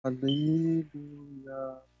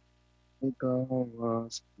Hallelujah, thou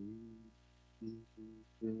hast been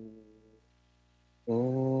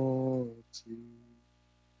oh,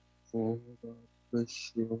 for the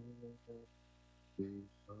precious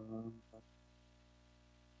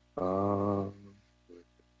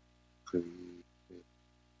created,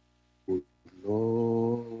 O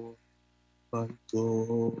Lord, my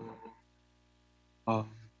God, how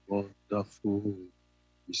wonderful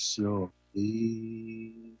is your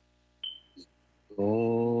name,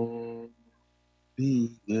 Lord, be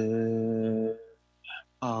there.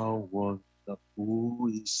 How wonderful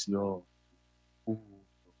is your name,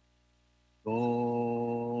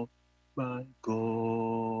 Lord, my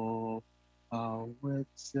God, how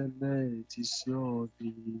excellent is your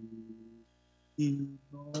name in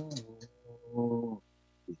all.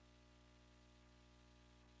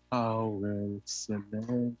 How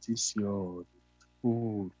excellent is your name,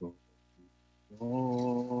 O Lord,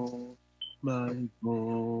 Lord, my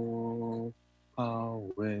God, how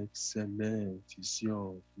excellent is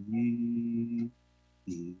your name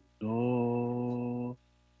in all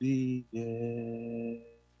the earth.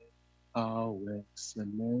 How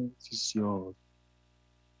excellent is your name.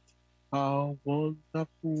 How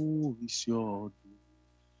wonderful is your name.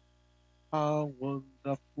 How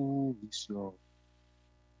wonderful is your name.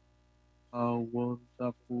 How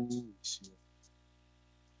wonderful is your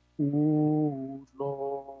name. Oh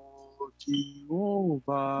Lord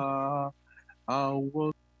Jehovah, how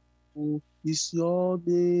wonderful is your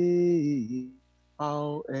name.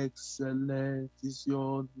 How excellent is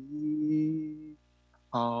your name.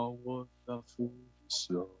 How wonderful is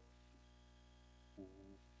your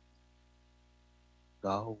name.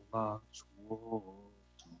 Thou art worthy.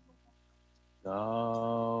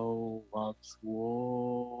 Thou art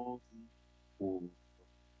worthy, O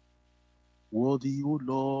worthy, O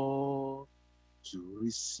Lord, to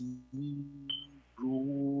receive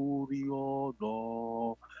glory,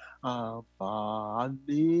 honor, and power.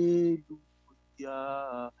 Hallelujah,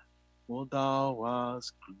 for thou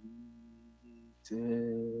hast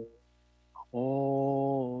created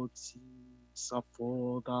all things are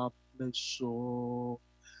for the pleasure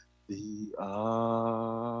they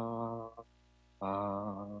are.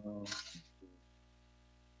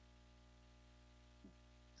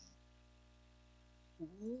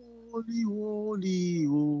 Holy, holy,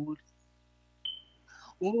 holy,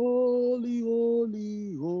 holy,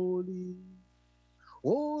 holy, holy,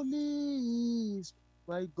 holy is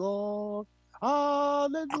my God.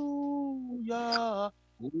 Hallelujah.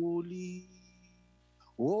 Holy,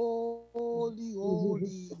 holy,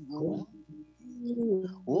 holy, holy,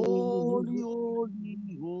 holy,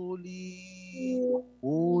 holy, holy,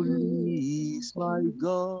 holy is my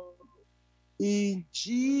God. In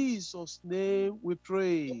Jesus' name we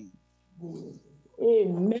pray.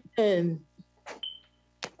 Amen.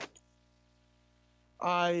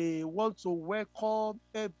 I want to welcome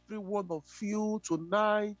every one of you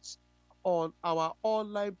tonight on our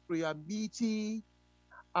online prayer meeting.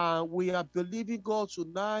 And we are believing God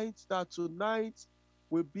tonight that tonight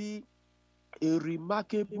will be a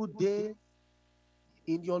remarkable day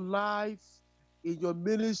in your life, in your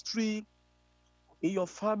ministry, in your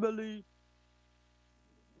family,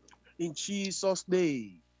 in Jesus'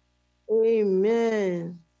 name.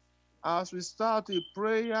 Amen. As we start a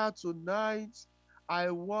prayer tonight, I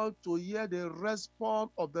want to hear the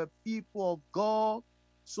response of the people of God.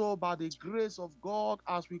 So by the grace of God,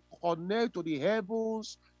 as we connect to the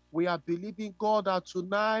heavens, we are believing God that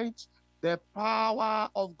tonight, the power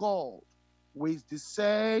of God will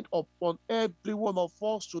descend upon every one of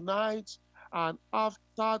us tonight. And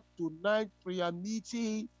after tonight's prayer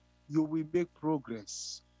meeting, you will make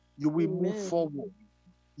progress. You will move Amen. forward.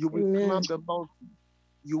 You will Amen. climb the mountain.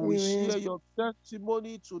 You will Amen. share your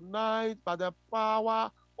testimony tonight by the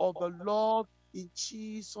power of the Lord in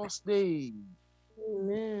Jesus' name.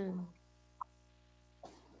 Amen.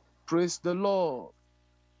 Praise the Lord.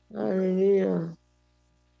 Hallelujah.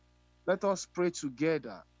 Let us pray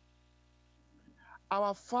together.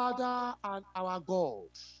 Our Father and our God,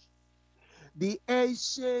 the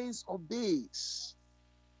ancients of days,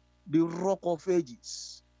 the rock of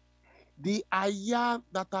ages, the I am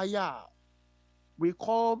that I am, we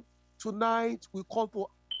come tonight, we come to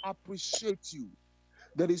appreciate you.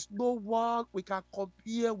 There is no one we can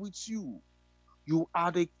compare with you. You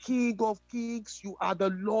are the King of kings. You are the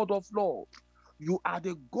Lord of lords. You are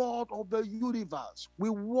the God of the universe. We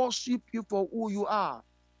worship you for who you are,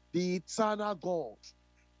 the eternal God,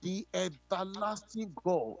 the everlasting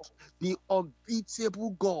God, the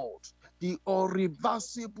unbeatable God, the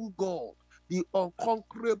unreversible God, the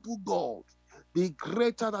unconquerable God, the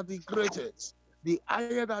greater than the greatest, the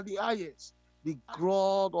higher than the highest, the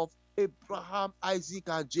God of Abraham, Isaac,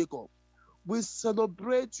 and Jacob. We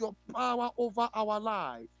celebrate your power over our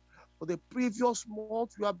life. For the previous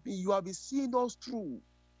month, you have been seeing us through.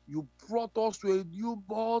 You brought us to a new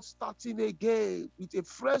month, starting again with a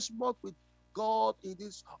fresh month with God in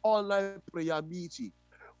this online prayer meeting.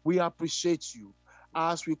 We appreciate you.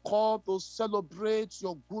 As we come to celebrate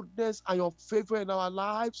your goodness and your favor in our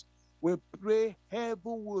lives, we pray heaven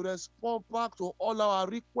will respond back to all our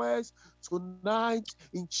requests tonight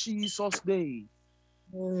in Jesus' name.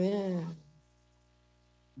 Amen.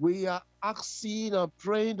 We are asking and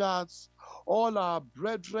praying that all our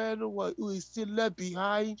brethren who is still left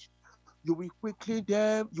behind, you will quickly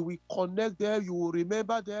them, you will connect them, you will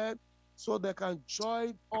remember them, so they can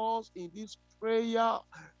join us in this prayer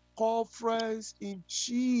conference in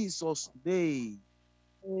Jesus' name.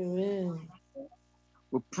 Amen.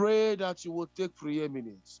 We pray that you will take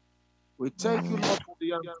preeminence. We thank you, Lord, for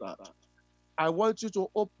the answer. I want you to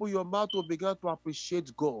open your mouth to begin to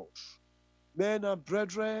appreciate God. Men and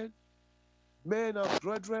brethren,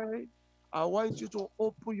 I want you to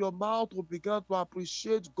open your mouth to begin to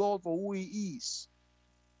appreciate God for who He is.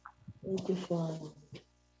 Thank you, Father.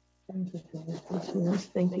 Thank you for your faithfulness.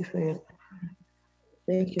 Thank you for your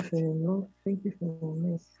love. Thank you for your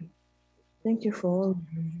mercy. Thank you for all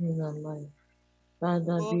you do in our life.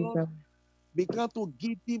 Father, be God, thou began to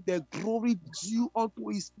give Him the glory due unto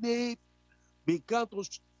His name. Began to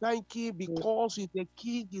thank Him because He's the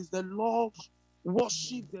King, He's the Lord.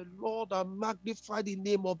 Worship the Lord and magnify the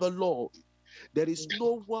name of the Lord. There is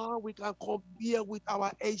no one we can compare with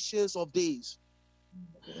our ancients of days.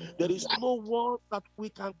 There is no one that we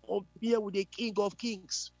can compare with the King of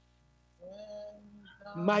Kings.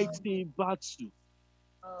 Mighty in battle,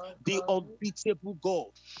 the unbeatable God.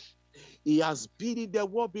 He has been in the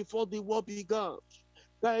world before the world began.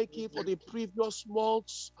 Thank Him for the previous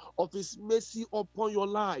months of His mercy upon your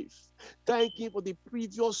life. Thank Him for the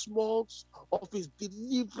previous months of His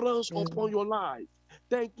deliverance upon your life.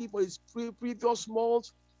 Thank Him for His previous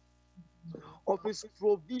months of His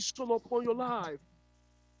provision upon your life.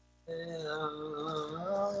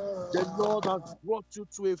 The Lord has brought you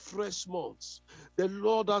to a fresh month. The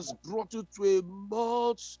Lord has brought you to a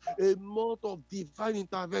month of divine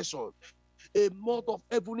intervention, a month of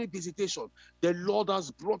heavenly visitation. The Lord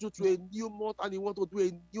has brought you to a new month and He wants to do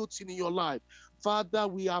a new thing in your life. Father,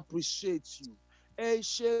 we appreciate you.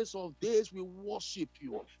 Ancients of days, we worship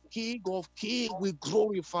you. King of kings, we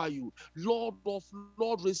glorify you. Lord of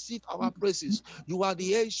lords, receive our praises. You are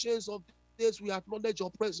the ancients of days. We acknowledge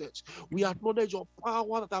your presence. We acknowledge your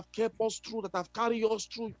power that have kept us through, that have carried us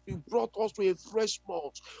through. You brought us to a fresh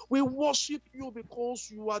month. We worship you because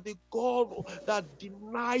you are the God that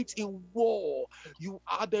delights in war. You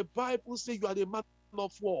are, the Bible says, you are the man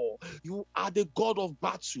of war. You are the God of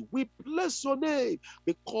battle. We bless your name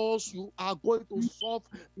because you are going to solve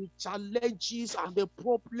the challenges and the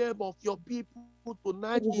problem of your people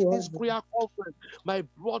tonight in this prayer conference. My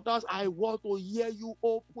brothers, I want to hear you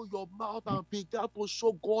open your mouth and begin to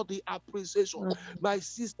show God the appreciation. My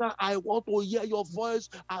sister, I want to hear your voice.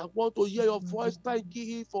 I want to hear your voice. Thank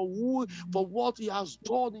Him for what He has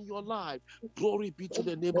done in your life. Glory be to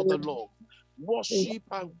the name of the Lord. Worship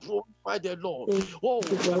and glorify the Lord. Oh,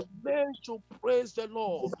 that men should praise the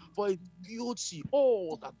Lord for His beauty.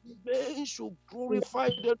 Oh, that men should glorify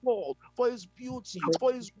the Lord for His beauty,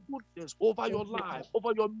 for His goodness over your life,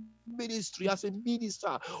 over your ministry as a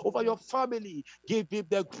minister, over your family. Give Him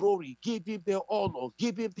the glory, give Him the honor,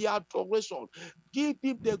 give Him the adoration, give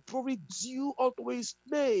Him the glory due unto His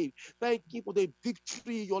name. Thank Him for the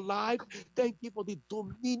victory in your life. Thank Him for the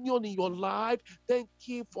dominion in your life. Thank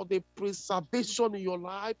Him for the preservation in your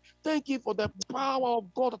life. Thank Him for the power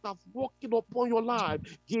of God that have working upon your life.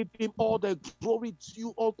 Give Him all the glory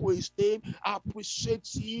due unto His name. Appreciate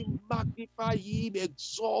Him, magnify Him,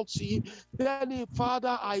 exalt Him. Then,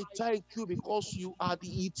 Father, I thank you because you are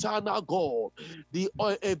the eternal God, the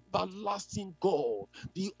everlasting God,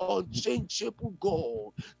 the unchangeable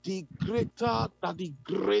God, the greater than the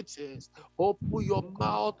greatest. Open your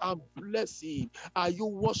mouth and bless Him. Are you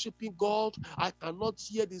worshiping God? I cannot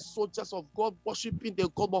hear the soldiers of God worshiping the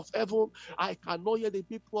God of heaven. I cannot hear the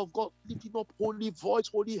people of God lifting up holy voice,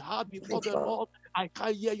 holy heart before the Lord. I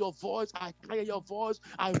can't hear your voice. I can't hear your voice.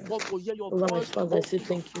 I want to hear your Over my voice. Father, I say Open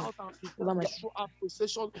your thank you. mouth and begin Over my to show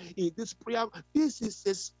appreciation in this prayer. This is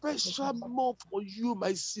a special month for you,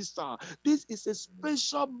 my sister. This is a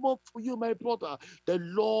special month for you, my brother. The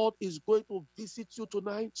Lord is going to visit you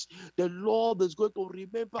tonight. The Lord is going to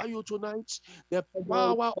remember you tonight. The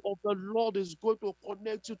power of the Lord is going to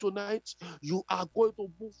connect you tonight. You are going to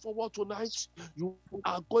move forward tonight. You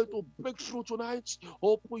are going to break through tonight.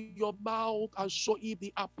 Open your mouth and show him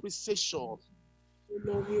the appreciation.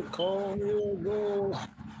 Lord, we call you, Lord.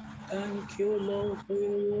 Thank you, Lord, for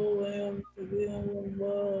your word.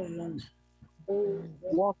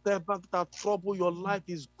 Whatever that trouble your life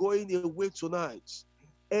is going away tonight.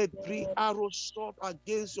 Every arrow shot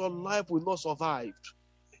against your life will not survive.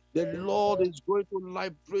 The Lord is going to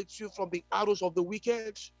liberate you from the arrows of the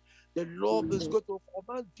wicked. The Lord is going to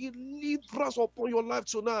command deliverance upon your life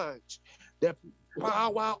tonight. The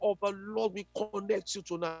power of the Lord will connect you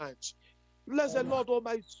tonight. Bless the Lord, oh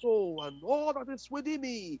my soul, and all that is within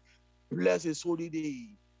me. Bless his holy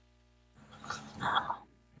name.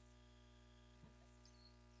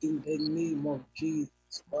 In the name of Jesus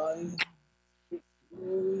Christ.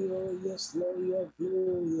 Glory, yes, Lord, your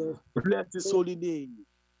glory. Bless his holy name.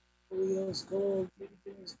 Yes, God,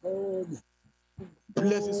 yes, God.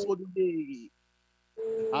 Bless his holy name.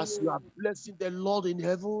 As you are blessing the Lord in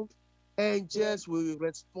heaven, angels will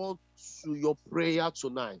respond to your prayer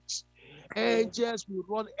tonight. Angels will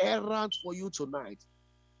run errands for you tonight.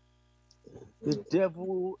 The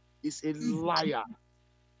devil is a liar.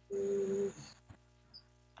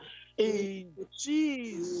 In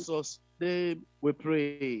Jesus' name we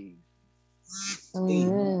pray.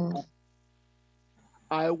 Amen.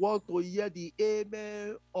 I want to hear the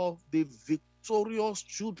amen of the victorious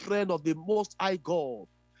children of the Most High God.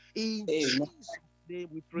 In Jesus' name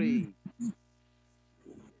we pray.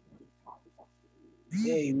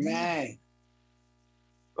 Amen.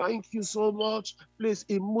 Thank you so much. Please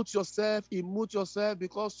immute yourself,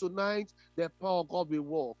 because tonight the power of God will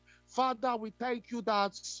work. Father, we thank you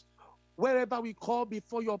that wherever we call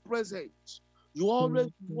before your presence, you always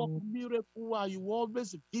work miracle and you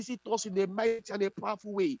always visit us in a mighty and a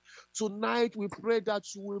powerful way. Tonight, we pray that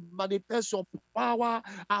you will manifest your power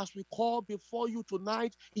as we call before you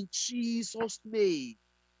tonight in Jesus' name.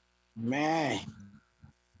 Amen.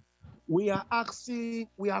 We are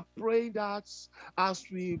praying that as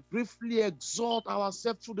we briefly exalt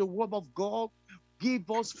ourselves through the word of God, give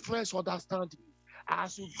us fresh understanding.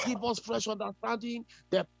 As you give us fresh understanding,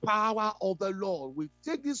 the power of the Lord will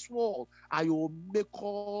take this word and you will make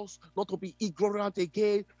us not to be ignorant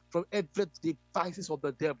again from every devices of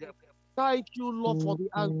the devil. Thank you, Lord, for the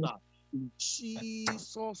answer. In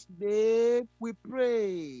Jesus' name we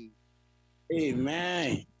pray.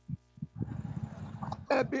 Amen.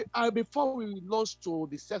 Before we launch to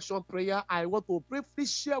the section prayer, I want to briefly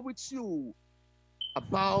share with you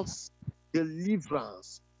about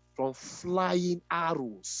deliverance from flying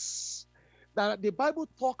arrows. Now, the Bible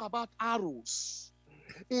talk about arrows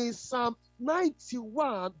in Psalm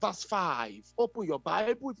 91 verse 5. Open your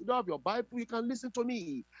Bible. If you don't have your Bible, you can listen to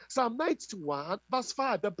me. Psalm 91 verse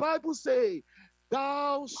 5. The Bible says,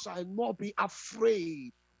 "Thou shalt not be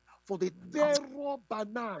afraid for the terror by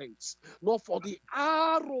night, nor for the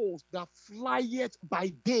arrows that flieth by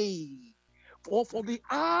day." For the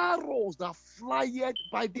arrows that flieth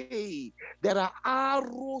by day, there are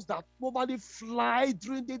arrows that normally fly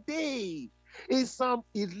during the day. In Psalm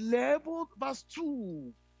 11 verse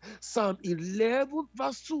 2, Psalm 11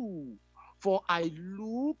 verse 2, "For I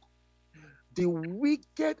look, the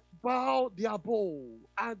wicked bow their bow,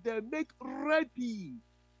 and they make ready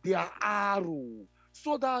their arrow,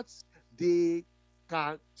 so that they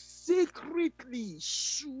can secretly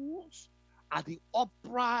shoot at the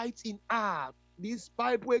upright in heart." This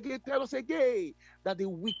Bible again tells us again that the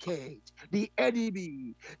wicked, the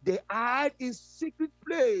enemy, they hide in secret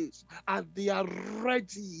place and they are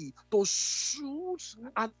ready to shoot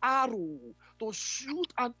an arrow,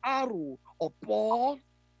 upon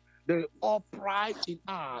the upright in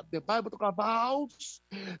heart. The Bible talks about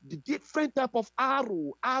the different type of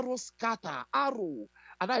arrow scatter, arrow.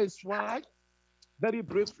 And that is why, very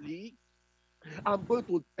briefly, I'm going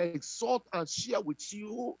to exhort and share with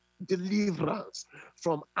you deliverance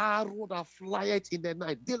from arrow that flieth in the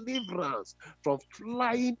night. Deliverance from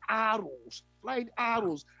arrows,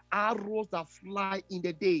 arrows that fly in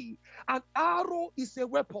the day. An arrow is a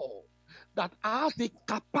weapon that has the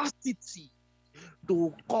capacity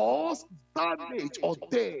to cause damage or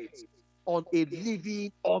death on a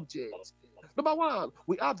living object. Number one,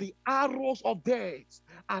 we have the arrows of death.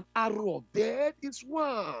 An arrow of death is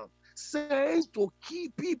one. sent to kill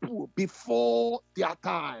people before their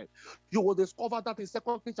time. You will discover that in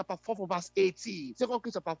 2 Kings chapter 4 from verse 18. 2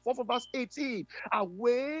 Kings chapter 4 from verse 18. And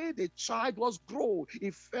when the child was grown,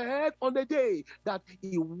 he fed on the day that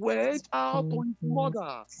he went out to his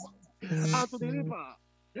mother and to the river.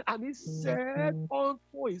 And he said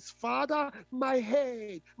unto his father, my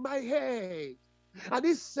head, my head. And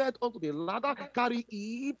he said unto the ladder, carry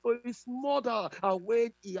him to his mother. And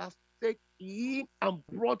when he has taken him and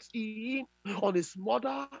brought him on his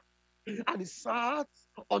mother, and he sat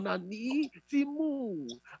on her knee till moon,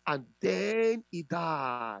 and then he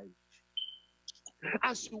died.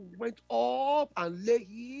 And she went up and lay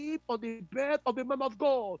him on the bed of the man of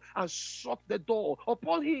God, and shut the door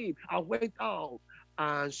upon him, and went out.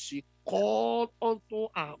 And she called unto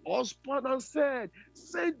her husband and said,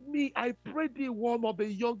 send me, I pray thee, one of the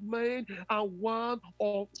young men and one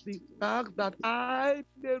of the back, that I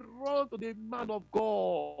may run to the man of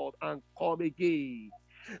God and come again.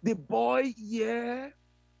 The boy here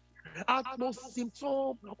had no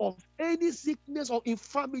symptom of any sickness or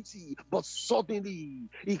infirmity, but suddenly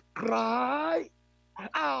he cried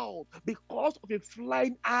out because of a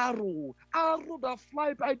flying arrow that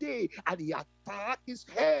fly by day, and he attacked his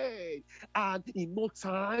head, and in no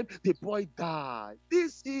time the boy died.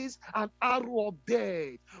 This is an arrow of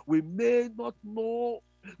death. We may not know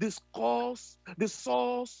the source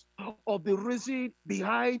of the reason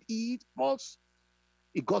behind it, but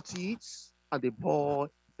he got it and the boy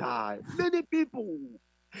died. Many people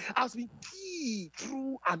has been killed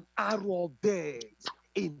through an arrow of death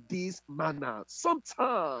in this manner.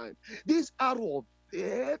 Sometimes this arrow of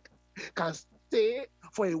death can stay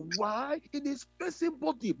for a while in his person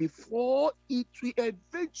body before it will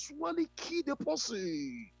eventually kill the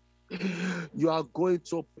person. You are going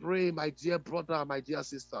to pray, my dear brother, my dear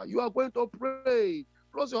sister. You are going to pray.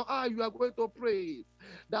 Close your eye. You are going to pray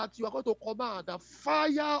that you are going to command the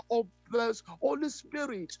fire of the Holy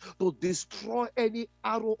Spirit to destroy any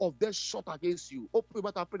arrow of death shot against you. Open your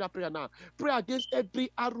mouth and pray that prayer now. Pray against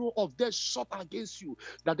every arrow of death shot against you,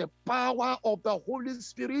 that the power of the Holy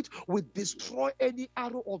Spirit will destroy any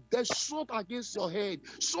arrow of death shot against your head,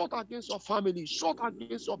 shot against your family, shot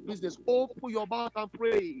against your business. Open your mouth and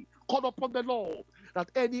pray. Call upon the Lord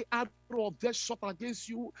that any arrow of death shot against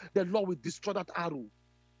you, the Lord will destroy that arrow.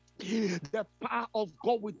 The power of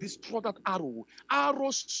God will destroy that arrow.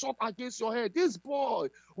 Arrows shot against your head. This boy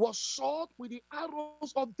was shot with the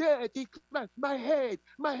arrows of death. He cried, my head,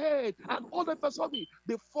 and all the person.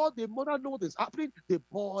 Before the mother knows this happening, the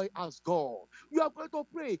boy has gone. You are going to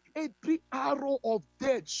pray. Every arrow of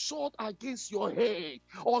death shot against your head,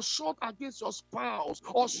 or shot against your spouse,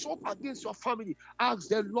 or shot against your family, ask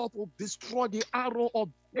the Lord to destroy the arrow of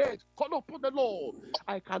death. Call upon the Lord.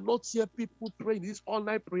 I cannot hear people pray in this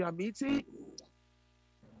online prayer meeting.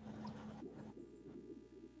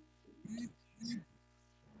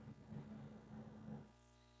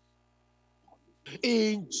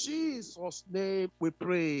 In Jesus' name we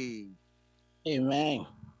pray. Amen.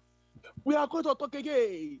 We are going to talk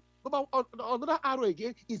again. Another arrow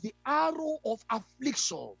again is the arrow of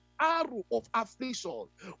affliction. Arrow of affliction.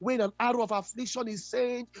 When an arrow of affliction is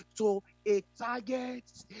sent to a target,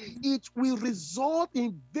 it will result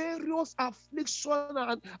in various affliction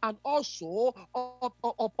and also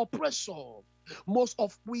of oppression, most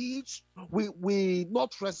of which we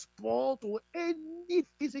not respond to any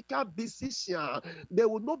physical decision. There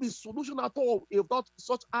will not be solution at all if not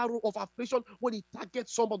such arrow of affliction when it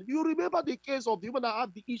targets somebody. You remember the case of the woman that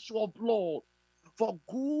had the issue of blood for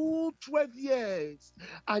good 12 years,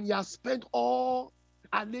 and he has spent all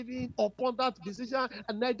and living upon that decision,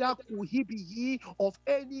 and neither could he be ye of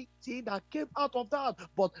anything that came out of that,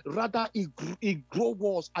 but rather he grew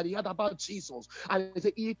worse, and he heard about Jesus, and he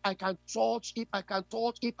said, if I can touch the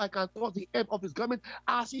hem of his garment,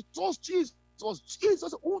 as he touched Jesus,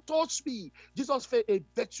 who touched me? Jesus said, a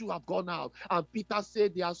virtue have gone out. And Peter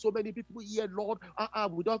said, there are so many people here, Lord,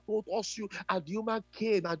 we don't go to touch you. And the human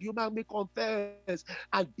came, and the human may confess.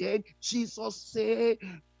 And then Jesus said,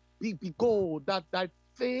 behold, that thy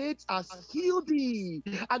faith has healed thee.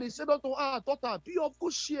 And he said unto her, daughter, be of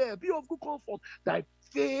good cheer, be of good comfort. Thy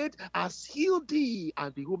faith has healed thee.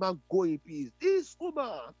 And the woman go in peace. This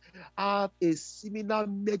woman had a similar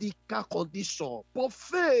medical condition, but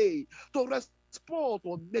faith to respond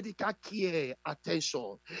to medical care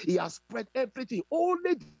attention. He has spread everything.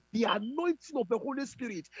 Only the anointing of the Holy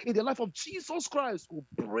Spirit in the life of Jesus Christ will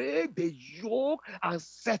break the yoke and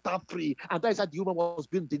set her free. And that is how the woman was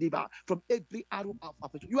being delivered from every arrow of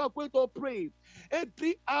affliction. You are going to pray.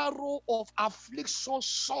 Every arrow of affliction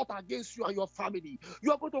shot against you and your family,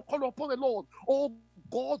 you are going to call upon the Lord. Oh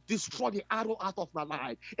God destroy the arrow out of my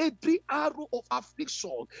life. Every arrow of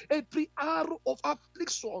affliction, every arrow of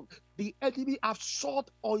affliction the enemy have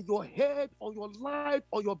shot on your head, on your life,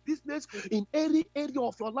 on your business, in any area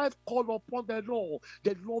of your life, call upon the Lord.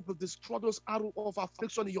 The Lord will destroy those arrows of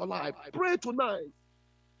affliction in your life. Pray tonight.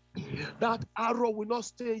 That arrow will not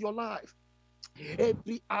stay in your life.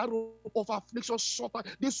 Every arrow of affliction shot.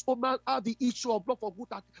 This woman had the issue of blood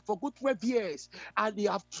for good 12 years, and they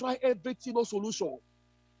have tried everything, no solution.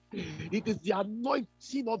 It is the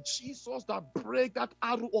anointing of Jesus that break that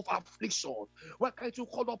arrow of affliction. Why can't you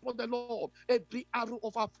call upon the Lord? Every arrow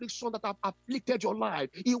of affliction that have afflicted your life,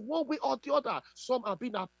 in one way or the other. Some have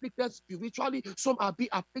been afflicted spiritually, some have been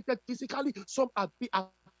afflicted physically, some have been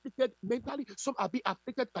afflicted mentally, some have been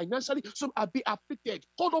afflicted financially, some have been afflicted.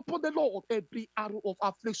 Call upon the Lord. Every arrow of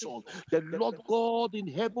affliction, the Lord God in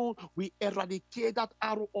heaven will eradicate that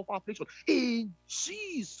arrow of affliction. In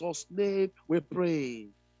Jesus' name we pray.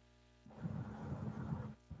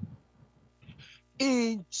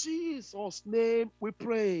 In Jesus' name we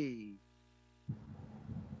pray.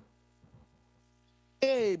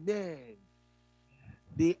 Amen.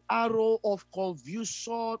 The arrow of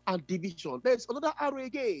confusion and division. There's another arrow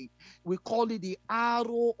again. We call it the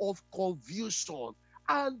arrow of confusion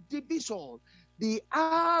and division. The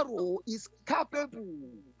arrow is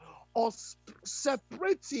capable of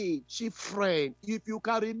separating chief friend. If you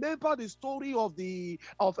can remember the story of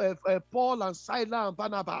Paul and Silas and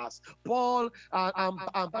Barnabas, Paul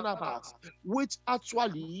and Barnabas, which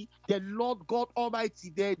actually the Lord God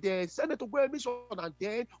Almighty, they sent it to go a mission, and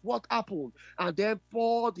then what happened? And then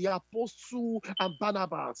Paul, the apostle, and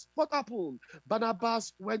Barnabas. What happened?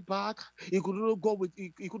 Barnabas went back. He couldn't go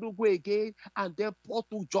again. And then Paul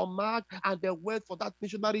took John Mark, and they went for that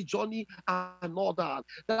missionary journey and all that.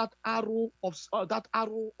 That arrow of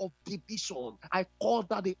division. I call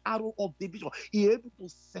that the arrow of division. He able to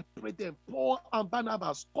separate them. Paul and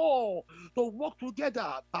Barnabas called to work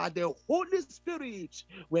together by the Holy Spirit.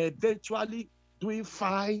 Were eventually doing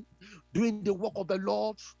fine, doing the work of the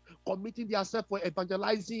Lord, committing themselves for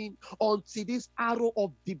evangelizing, until this arrow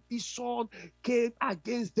of division came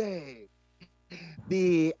against them.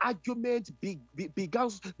 The argument began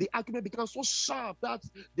so sharp that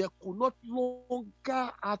they could not longer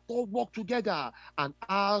at all work together, and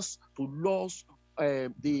as to lose they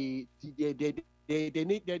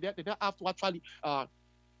have to actually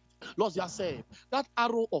lost themselves. That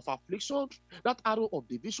arrow of affliction, that arrow of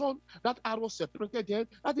division, that arrow separated them.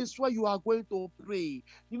 That is why you are going to pray.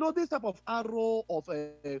 You know, this type of arrow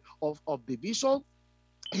of division,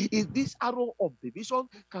 is this arrow of division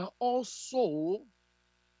can also,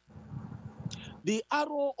 the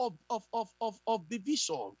arrow of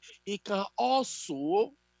division, it can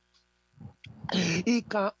also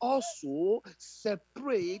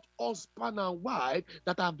separate husband and wife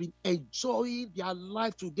that have been enjoying their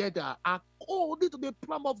life together according to the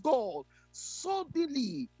plan of God.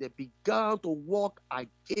 Suddenly, they began to work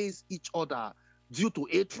against each other due to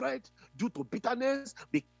hatred, due to bitterness,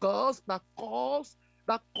 because that caused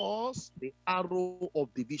the arrow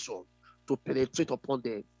of division to penetrate upon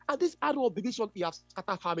them. And this arrow of division, he has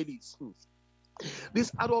scattered families.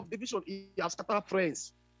 This arrow of division, he has scattered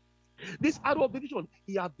friends. This arrow of division,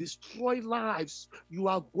 he has destroyed lives. You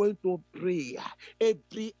are going to pray.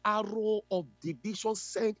 Every arrow of division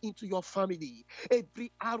sent into your family,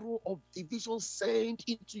 every arrow of division sent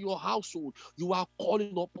into your household, you are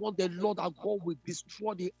calling upon the Lord, that God will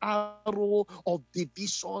destroy the arrow of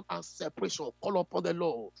division and separation. Call upon the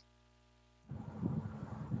Lord.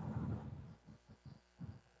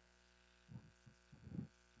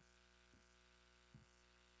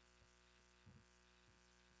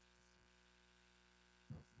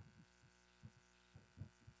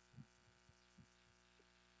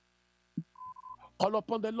 Call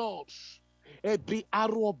upon the Lord. Every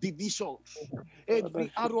arrow of division,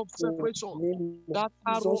 every arrow of separation, that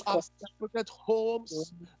arrow has separated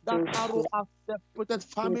homes, that arrow has separated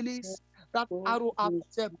families, that arrow has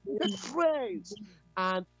separated friends,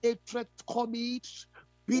 and hatred coming,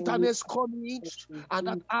 bitterness coming, and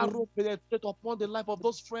that arrow penetrate upon the life of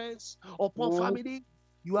those friends, upon family.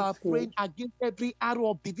 You are praying against every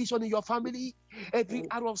arrow of division in your family, every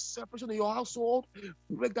arrow of separation in your household.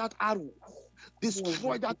 Break that arrow.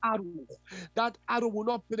 Destroy that arrow. That arrow will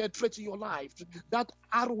not penetrate in your life. That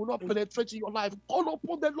arrow will not penetrate in your life. Call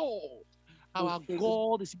upon the Lord. Our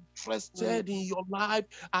God is interested in your life,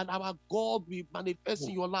 and our God will manifest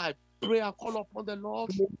in your life. Pray and call upon the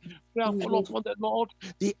Lord. Pray and call upon the Lord.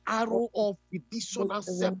 The arrow of division and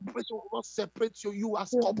separation will not separate you as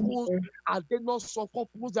couples. Are they not some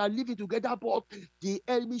couples that are living together, but the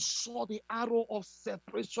enemy saw the arrow of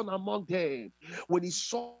separation among them. When he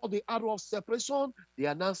saw the arrow of separation, they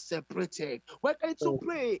are now separated. We're going to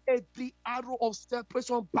pray every arrow of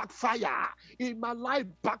separation backfire in my life,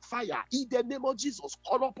 backfire in the name of Jesus.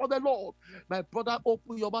 Call upon the Lord. My brother,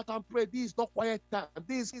 open your mouth and pray. This is not quiet time.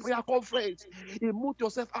 This is prayer conference. Immute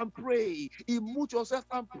yourself and pray. Immute yourself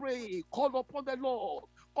and pray. Call upon the Lord.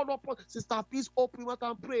 Call upon Sister Peace, open your mouth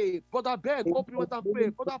and pray. Brother Ben, open your mouth and pray.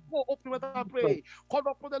 Brother Paul, open your mouth and pray. Call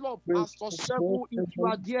upon the Lord. Pastor Shebu, if you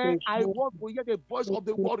are there, I want to hear the voice of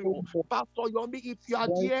the warrior. Pastor Yomi, if you are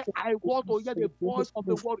there, I want to hear the voice of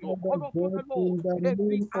the warrior. Call upon the Lord.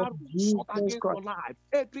 Every arrow shot against your life,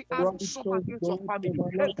 every arrow shot against your family,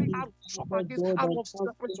 every arrow shot against arrow of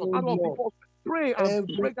separation, arrow of divorce. Pray and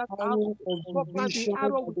pray that arrow. Sometimes the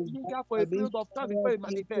arrow will linger for a period of time before it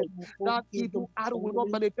manifests. That evil arrow will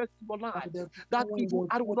not manifest in your life. That evil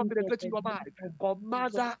arrow will not penetrate in your life.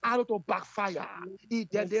 Command that arrow to backfire in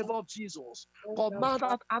the name of Jesus. Command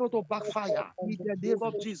that arrow to backfire in the name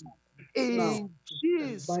of Jesus. In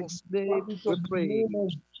Jesus' name we pray.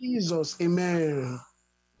 Jesus, amen.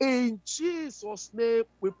 In Jesus' name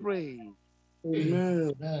we pray.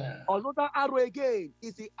 Amen. Another arrow again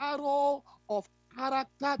is the arrow of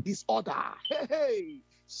character disorder. Hey,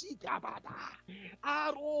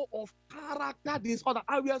 arrow of character disorder.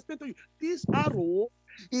 I will explain to you. This arrow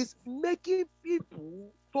is making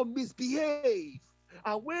people to misbehave.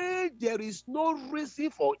 And when there is no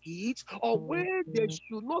reason for it, or when they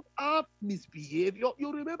should not have misbehavior,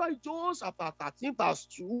 you remember John chapter 13, verse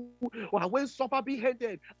 2, when supper be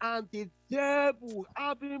ended, and the devil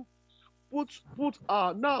having put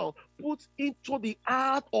into the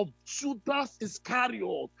heart of Judas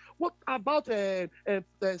Iscariot. What about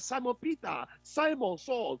Simon Peter? Simon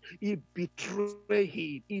Saul, he betrayed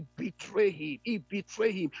him. He betrayed him. He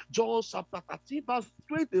betrayed him. John chapter 13, verse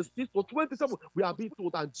 26 to 27. We are being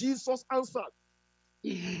told that Jesus answered,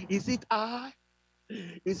 "Is it I?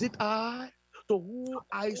 Is it I? To whom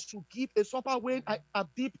I should give a supper when I have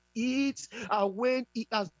dipped it, and when he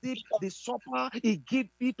has dipped the supper, he gave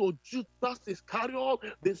it to Judas Iscariot,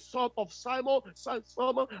 the son of Simon,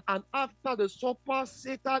 and after the supper,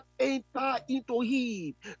 Satan entered into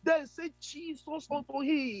him. Then said Jesus unto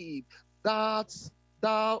him, that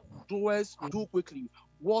thou doest do quickly.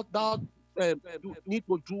 What thou need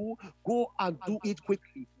to do, go and do it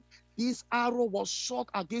quickly." This arrow was shot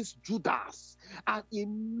against Judas, and it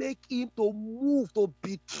made him to move to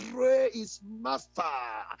betray his master.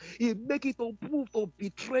 It made him to move to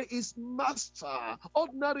betray his master.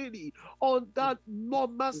 Ordinarily, under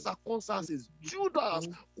normal circumstances, Judas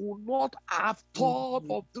would not have thought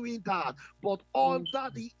of doing that. But under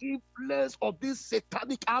the influence of this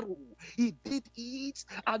satanic arrow, he did it,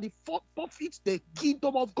 and he forfeit the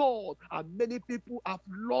kingdom of God. And many people have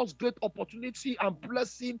lost great opportunity and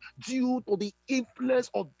blessing due to the influence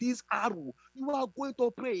of this arrow. You are going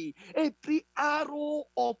to pray. Every arrow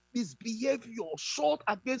of misbehavior shot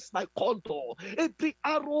against my conduct, every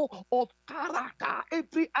arrow of character,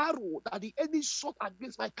 every arrow that the enemy shot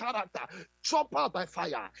against my character, chop out by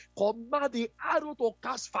fire. Command the arrow to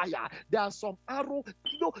cast fire. There are some arrow,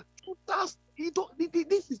 Judas,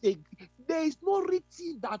 this is there is no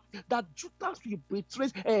written that Judas will betray,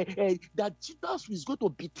 that Judas is going to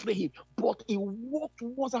betray him, but he walked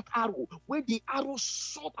towards that arrow. When the arrow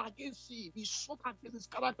shot against him, he shot against his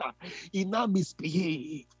character, he now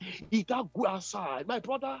misbehaved. He can't go outside. My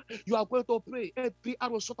brother, you are going to pray. Every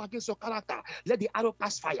arrow shot against your character, let the arrow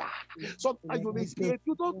cast fire. Sometimes you misbehave,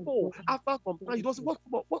 you don't know. After some time, you don't say,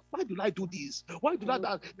 why did I do this? Why did I do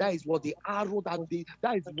that? That is what the arrow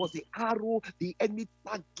was the arrow the enemy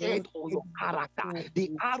target on your character,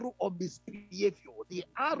 the arrow of misbehavior, the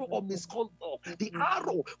arrow of misconduct, the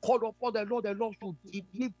arrow. Call upon the Lord should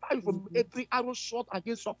deliver you from every arrow shot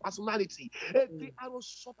against your personality, every arrow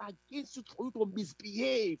shot against you for you to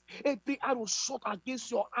misbehave, every arrow shot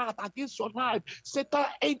against your heart, against your life. Satan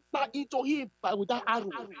enter into him with that arrow.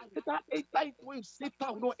 Satan enter into him.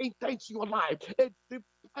 Satan will not enter into your life.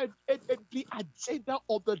 Every agenda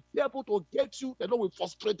of the devil to get you, the Lord will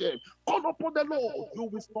frustrate them. Call upon the Lord, you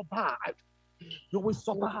will survive. You will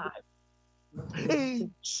survive.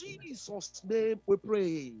 In Jesus' name we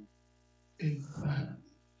pray.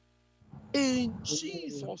 In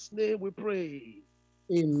Jesus' name we pray.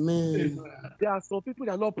 Amen. There are some people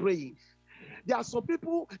that are not praying. There are some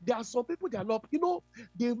people they are not, you know,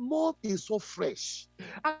 the month is so fresh.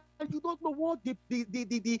 And you don't know what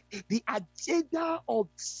the agenda of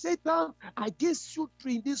Satan against you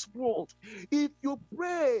in this world. If you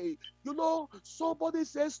pray, you know, somebody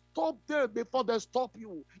says stop them before they stop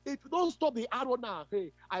you. If you don't stop the arrow now,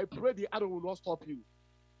 hey, I pray the arrow will not stop you.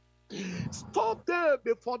 Stop them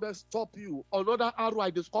before they stop you. Another arrow I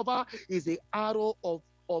discover is the arrow of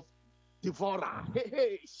devourer.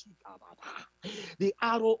 Hey, the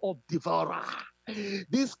arrow of devourer.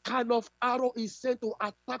 This kind of arrow is sent to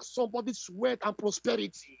attack somebody's wealth and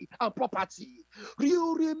prosperity and property.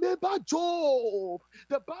 You remember Job?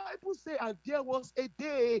 The Bible says, and there was a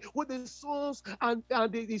day when the sons and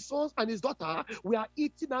the sons and his daughter were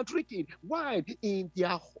eating and drinking wine in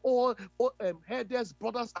their own headers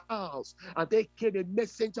brother's house, and they came a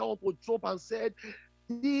messenger unto Job and said,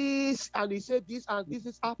 this, and he said this, and this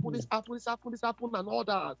is happened, this happened, this happened, this happened, and all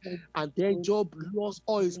that. And then Job lost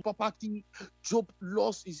all his property. Job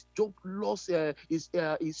lost his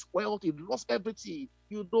wealth. He lost everything.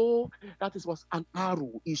 You know, that was an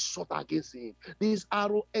arrow he shot against him. This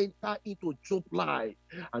arrow entered into Job's life,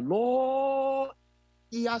 and all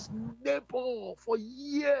he has labored for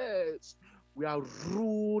years, we are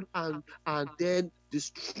ruled and then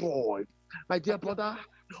destroyed. My dear brother,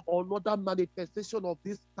 another manifestation of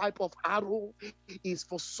this type of arrow is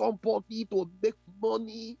for somebody to make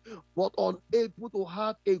money but unable to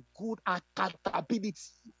have a good accountability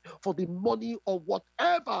for the money or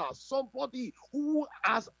whatever. Somebody who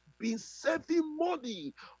has been saving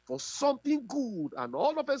money for something good, and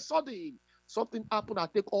all of a sudden something happened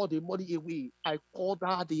and take all the money away. I call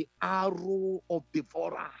that the arrow of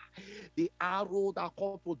devourer. The arrow that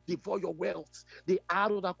comes to devour your wealth. The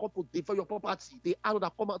arrow that comes to devour your property. The arrow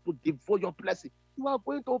that comes to devour your blessing. You are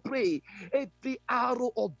going to pray. Every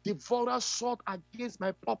arrow of devourer shot against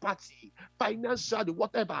my property, financially,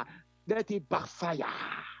 whatever, let it backfire.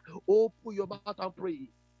 Open your mouth and pray.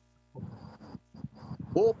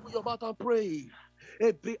 Open your mouth and pray.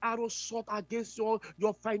 Every arrow shot against your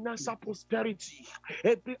financial prosperity.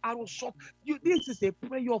 Every arrow shot. This is a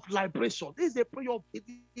prayer of liberation. This is a prayer of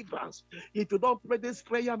deliverance. If you don't pray this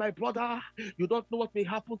prayer, my brother, you don't know what may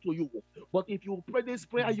happen to you. But if you pray this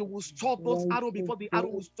prayer, you will stop those arrows before the arrow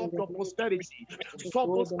will stop your prosperity. Stop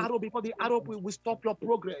those arrows before the arrow will stop your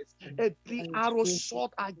progress. Every arrow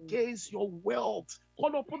shot against your wealth.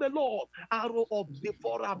 Call upon the Lord. Arrow of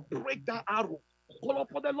devourer, break that arrow. Call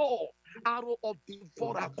upon the Lord. Arrow of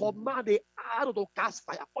devourer, command the arrow to cast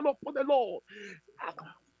fire. Call upon the Lord.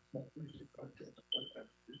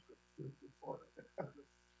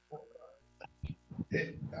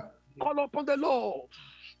 Call upon the Lord.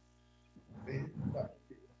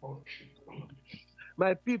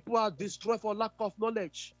 My people are destroyed for lack of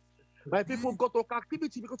knowledge. My people go to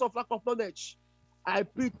captivity because of lack of knowledge. I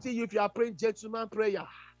pity you if you are praying gentleman prayer.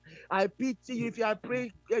 I pity you if you are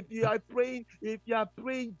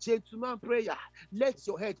praying, gentleman prayer. Let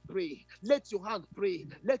your head pray, let your hand pray,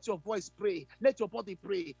 let your voice pray, let your body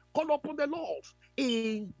pray. Call upon the Lord.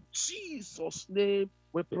 In Jesus' name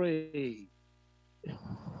we pray.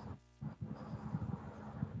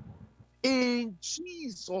 In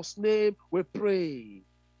Jesus' name we pray.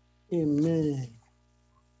 Amen.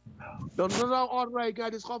 Another arrow I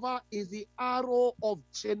can discover is the arrow of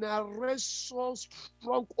generation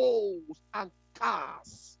strongholds and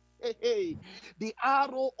cars. Hey. The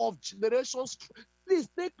arrow of generations. Please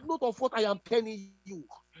take note of what I am telling you.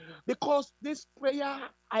 Because this prayer,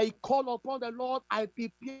 I call upon the Lord, I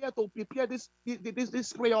prepare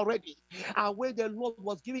this prayer already. And when the Lord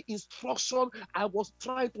was giving instruction, I was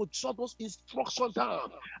trying to jot those instructions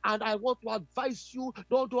down. And I want to advise you,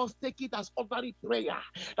 don't just take it as ordinary prayer.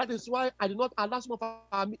 That is why I did not allow some of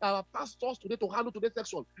our pastors today to handle today's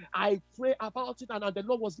section. I pray about it, and the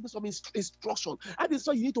Lord was giving some instruction. And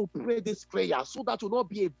so you need to pray this prayer so that you will not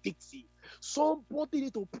be a victim. Somebody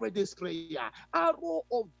need to pray this prayer. Arrow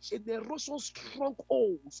of generation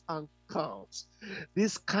strongholds and counts.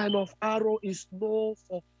 This kind of arrow is known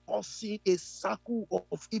for causing a circle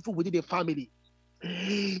of evil within the family.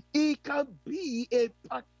 It can be a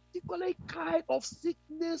particular kind of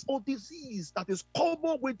sickness or disease that is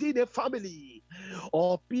common within a family,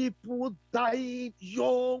 or people dying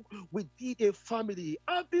young within a family,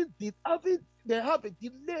 they have a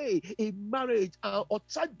delay in marriage or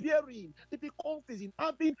childbearing, difficulties in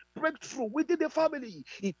having breakthrough within the family.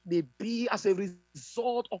 It may be as a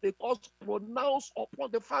result of a curse pronounced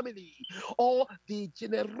upon the family or the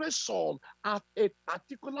generation at a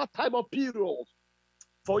particular time or period.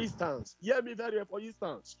 For instance, hear me very well, for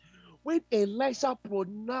instance, when Elisha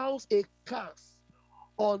pronounced a curse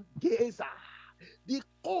on Gehazi, the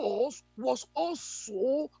cause was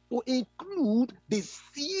also to include the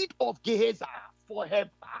seed of Gehazi forever.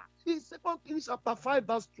 In 2 Kings chapter 5,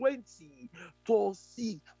 verse 20 to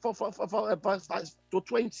see verse 5 to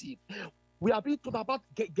 20. We are being told about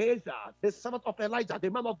Gehazi, the servant of Elijah, the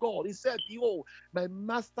man of God. He said, "Behold, my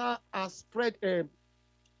master has spread the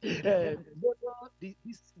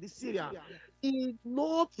Syria, is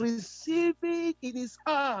not receiving in his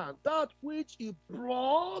hand that which he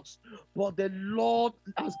brought, but the Lord,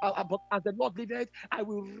 as the Lord liveth, I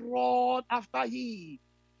will run after him,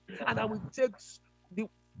 and I will take the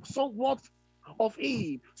somewhat of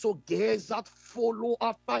him." So Gehazi followed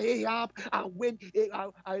after Ahab, and when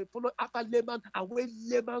I followed after Laman, and when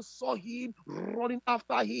Laman saw him running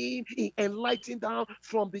after him, he enlightened down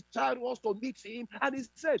from the chariots to meet him, and he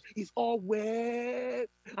said, "It's all well."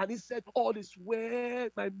 And he said, "All is well.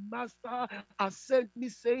 My master has sent me,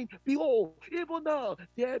 saying, Behold, even now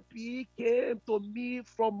there came to me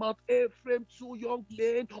from Mount Ephraim 2 young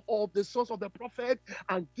men of the sons of the prophet,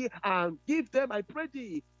 and give them, I pray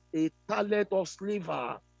thee, a talent of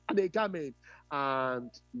silver and a garment."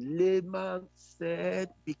 And Laman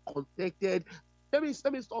said, "Be contented." Let me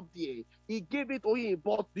stop there. He gave it to him,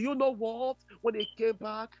 but do you know what? When he came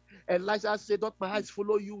back, Elijah said, "Don't my eyes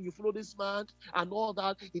follow you? You follow this man," and all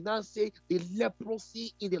that. He now said, "The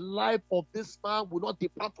leprosy in the life of this man will not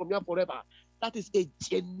depart from here forever." That is a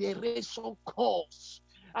generation curse.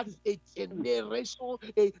 That is a generation.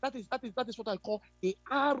 That is what I call the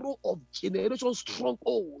arrow of generation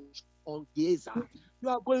stronghold on Gehazi. You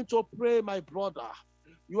are going to pray, my brother.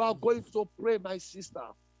 You are going to pray, my sister.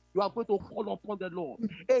 You are going to call upon the Lord.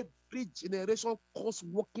 Every generation cause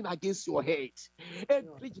working against your head.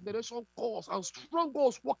 Every generation cause and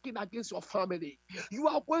strongholds working against your family. You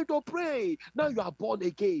are going to pray. Now you are born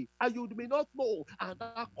again, and you may not know, and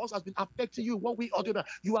that cause has been affecting you one way or the other.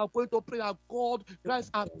 You are going to pray that God, Christ,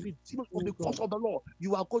 has redeemed from the curse of the law.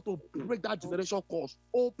 You are going to break that generation cause.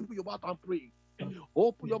 Open your mouth and pray.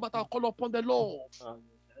 Open your mouth and call upon the Lord.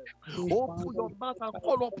 Open your mouth and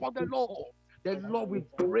call upon the Lord. The Lord will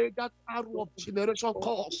break that arrow of generation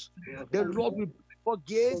curse. The Lord will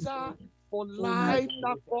forgive for life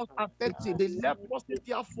that was affecting the leprosy,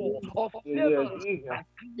 therefore, of Haman. I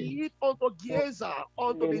cleave unto Gehazi,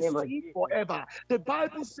 unto the seed forever. The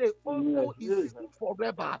Bible says, unto his seed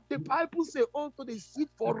forever. The Bible says, unto the seed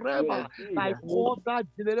forever. I call that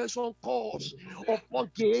generation curse upon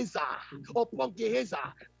Gehazi, upon Gehazi.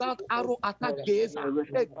 That arrow attack Gehazi.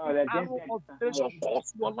 A arrow of generation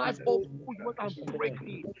curse your life. Oh, you want to break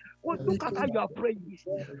it. Well, look at how you are praying.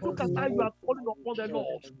 Look at how you are calling upon the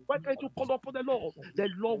Lord. Why can't you call upon the Lord? The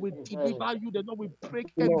Lord will deliver you. The Lord will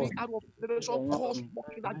break every arrow of generation curse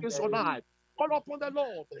working against your life. Call upon the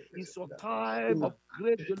Lord. It's your time of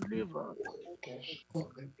great deliverance.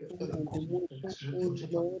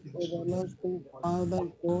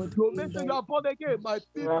 You mentioned you are born again. My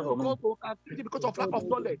people go to captivity because of lack of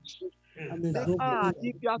knowledge.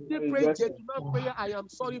 If you are still praying gentleman prayer, I am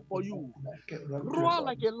sorry for you. Roar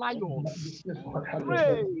like a lion.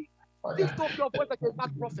 Pray. Lift up your voice like a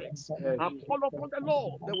mad prophet and call upon the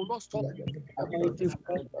Lord. They will not stop you.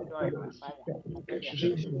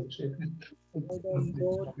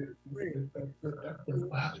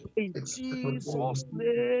 In Jesus'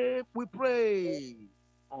 name we pray.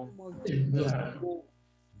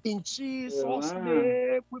 In Jesus'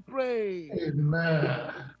 name we pray.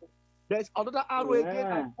 Amen. There's another arrow again.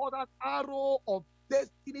 I call that arrow of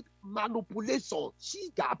destiny manipulation.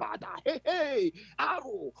 Hey,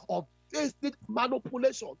 arrow of destiny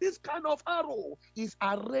manipulation. This kind of arrow is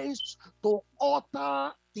arranged to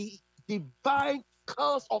alter the divine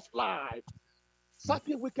course of life.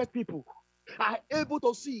 Certain wicked people are able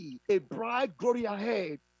to see a bright glory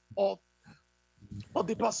ahead of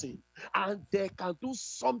the person, and they can do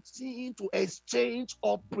something to exchange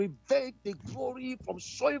or prevent the glory from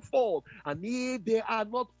showing forth. And if they are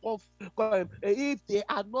not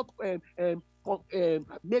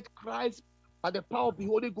made Christ by the power of the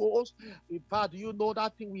Holy Ghost, in fact, you know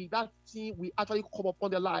that thing we actually come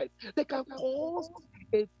upon their life. They can cause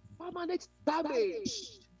a permanent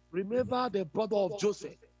damage. Remember the brother of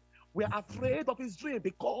Joseph. Were afraid of his dream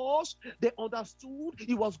because they understood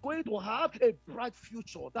he was going to have a bright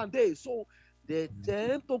future than they. So they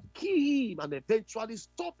attempt to kill him and eventually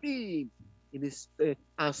stop him in his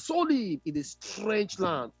and sold him in a strange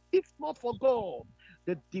land. If not for God,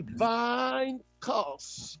 the divine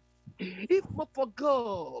curse. If not for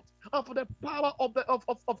God and for the power of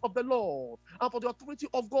the Lord and for the authority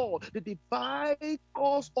of God, the divine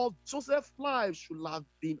cause of Joseph's life should have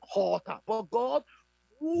been halted. But God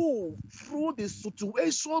move through the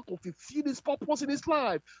situation to fulfill his purpose in his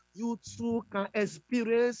life, you too can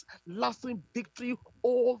experience lasting victory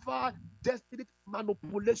over destiny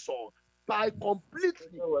manipulation by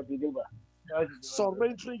completely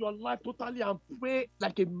surrendering your life totally and pray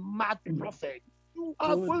like a mad prophet. You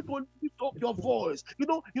are going to lift up your voice.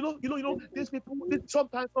 These people,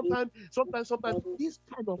 sometimes, this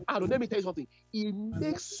kind of arrow, let me tell you something, it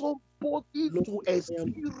makes somebody to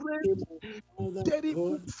experience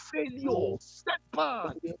terrible failure,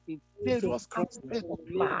 setback in various aspects of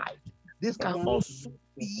life. This can also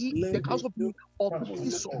be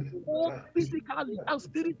opposition, both physically and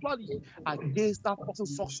spiritually, against that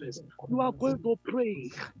person's success. You are going to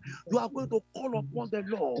pray. You are going to call upon the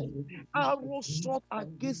Lord. Arrows shot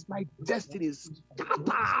against my destinies,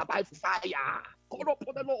 scattered by fire. Call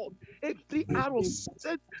upon the Lord. Every arrow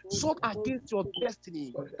shot against your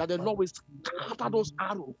destiny, that the Lord will scatter those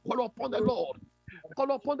arrows. Call upon the Lord.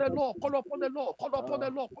 Call upon the Lord. Call upon the Lord. Call upon the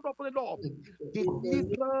Lord. Call upon the Lord.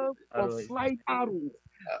 Deliverance from flying arrows.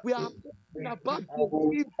 We are about to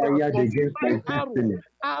give flying arrows.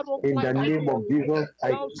 In the name of Jesus,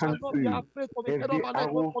 I cancel you. Every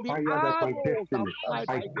arrow fired at my destiny, I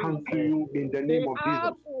cancel you in the name of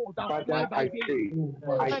Jesus. Father, I pray.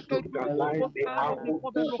 I neutralize the arrow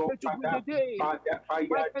before Father. Father,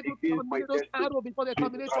 fire against my destiny.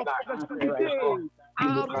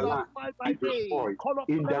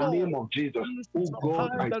 In the name of Jesus, oh God,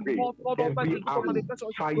 I pray. Every arrow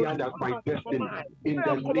fired at my destiny, in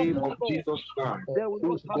the name of Jesus Christ,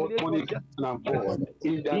 oh God, turn it and void.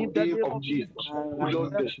 In the name of Jesus, who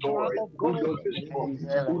Lord destroy, who Lord destroy,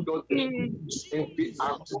 who Lord destroy. Every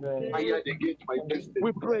arrow fired against my destiny,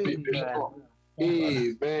 we pray. be destroyed.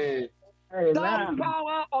 Amen. That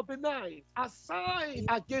power of the night assigned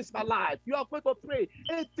against my life, you are going to pray.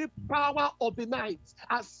 Every power of the night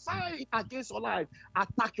assigned against your life,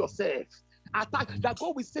 attack yourself. Attack that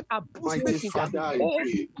God will send a boost message.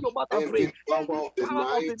 Every power of the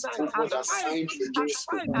night, assigned against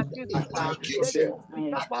attack yourself.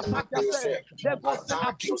 Attack yourself.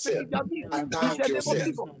 Attack yourself. Attack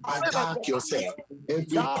yourself. Attack yourself.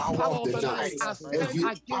 Every power of the night, every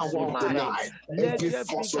power of the night, every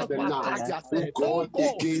force of the night, oh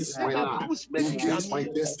God, against my life, against my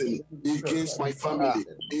destiny, against my family,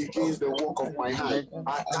 against the work of my hand.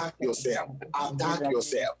 Attack yourself. Attack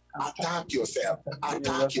yourself. Attack yourself,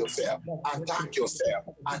 attack yourself, attack yourself,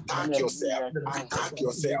 attack yourself, attack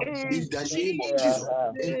yourself. In the name of Jesus,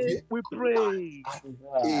 we pray.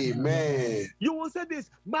 Amen. You will say this,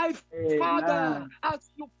 my Father,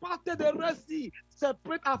 as you parted the Red Sea,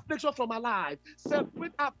 separate affliction from my life.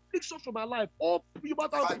 Separate affliction from my life. Oh, you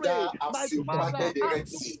must pray. My Father,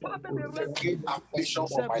 as you parted the Red Sea, separate affliction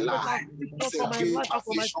from my life. Separate affliction from my life and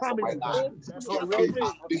for my family. Separate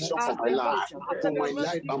affliction from my life, for my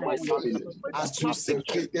life and my family. As you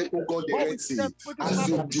separated, oh God, the Red Sea, as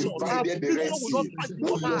you divided the Red Sea,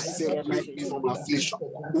 oh Lord, separate me from affliction.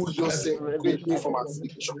 Oh Lord, separate me from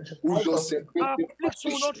affliction. Oh Lord, separate me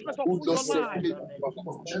from affliction. Oh Lord, separate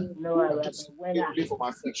me from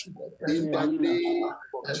affliction. In the name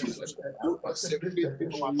of Jesus, oh Lord, separate me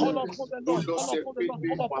from affliction. Oh Lord, separate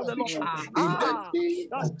me from affliction. In the name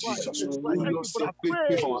of Jesus, oh Lord, separate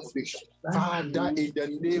me from affliction. Father, in the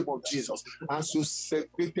name of Jesus, as you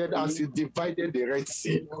separated, as you divided the Red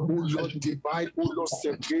Sea, oh Lord, divide, oh Lord,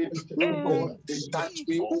 separate, oh God, detach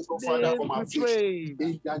me, oh God, Father, from affliction.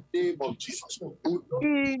 In the name of Jesus. Oh Lord.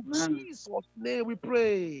 In Jesus' name we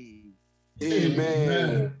pray.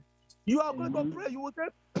 Amen. You are going to pray. You will say,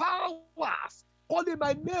 powers calling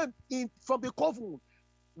my name from the covenant.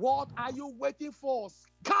 What are you waiting for?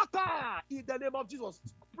 Scatter in the name of Jesus.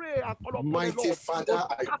 Pray and call upon Mighty the Lord. Father,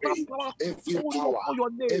 I pray every power,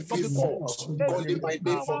 every force calling my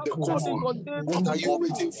name from the covenant. What are you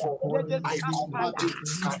waiting for? I command you to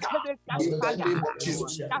scatter in the name of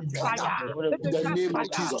Jesus. Scatter in the name of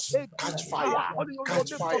Jesus. Catch fire.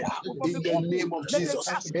 Catch fire in the name of Jesus.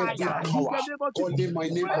 Every power calling my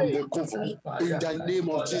name from the covenant. In the name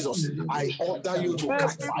of Jesus, I order you to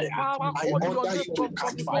catch fire. I order you to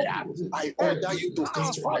catch fire. I order you to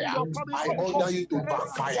catch fire. I order you to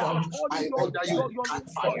backfire. I order you to catch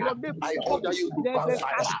fire. I order you to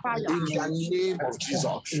backfire. In the name of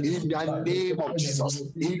Jesus. In the name of Jesus.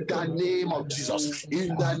 In the name of Jesus.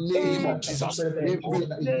 In the name of Jesus. Every,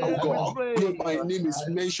 oh God, where my name is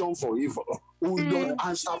mentioned for evil, who don't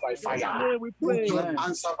answer by fire, who don't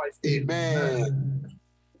answer by amen.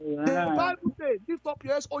 The Bible says, lift up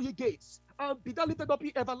your heads, all ye gates, and be thou lifted up,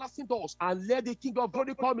 ye everlasting doors, and let the King of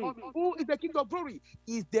glory come in. Who is the King of glory?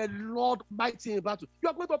 Is the Lord mighty in battle. You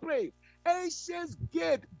are going to pray. Ancient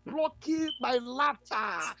gate blocking my laughter,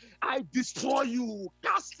 I destroy you.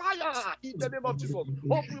 Cast fire in the name of Jesus.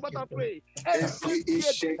 Hope we better pray. Ancient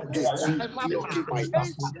gate blocking my laughter,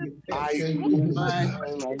 ancient gate blocking my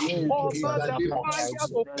over the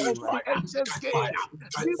fires of the ancient gate.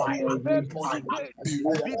 We will make the gate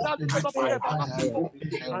without the of the everlasting God,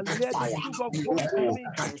 and let the King of glory come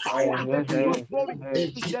in. And the King of glory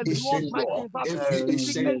is the Lord my battle.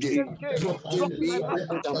 The ancient gate blocking my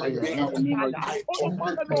laughter. Cast fire. All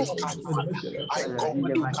upon the Lord.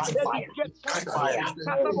 Let it get fire.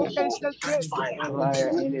 Cast out ancient gate.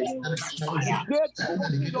 Gate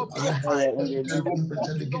blocking your breakthrough. Gate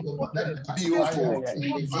blocking your progress. Gate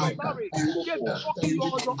blocking your marriage. Gate blocking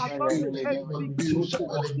your advancement. Every gate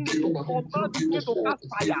blocking you. Command the gate to cast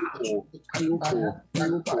fire.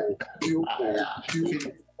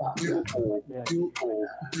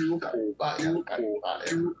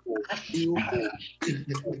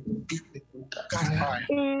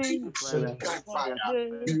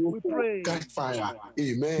 We pray.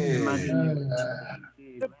 Amen.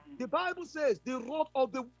 The Bible says the rod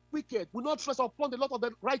of the wicked will not rest upon the lot of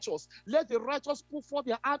the righteous. Let the righteous put forth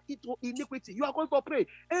their hand into iniquity. You are going to pray.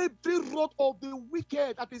 Every rod of the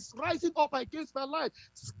wicked that is rising up against my life,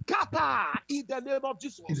 scatter in the name of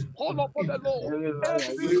Jesus. Call upon the Lord.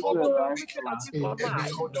 Every rod of the wicked that is your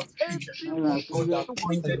life, every rod of the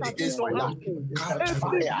wicked that is your household,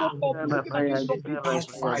 every rod of the wicked that is your people,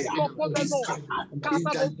 call upon the Lord.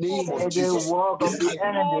 Scatter the name of Jesus. Walk of the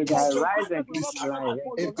enemy that rise against my life.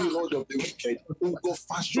 Every rod of the wicked who go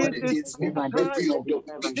fashion against me, every rod of the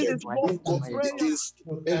wicked who go against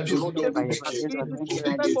every rod of the wicked. It is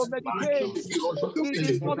time for meditation. It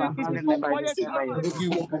is for quiet time.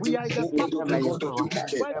 We are in the path of the Lord.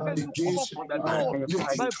 When men come upon the Lord,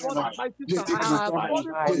 my brother, my sister, I have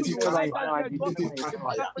fallen for you right now.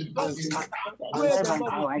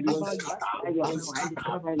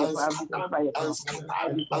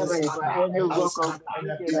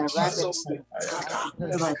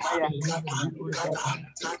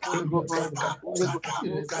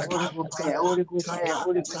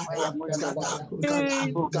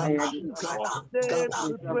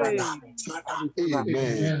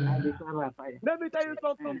 Let me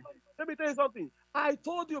tell you something. I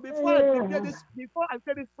told you before I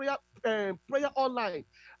said this prayer online,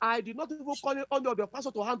 I did not even call it on your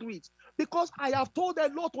pastor to handle it, because I have told the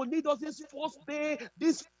Lord to lead us this first day,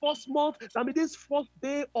 this first month, this first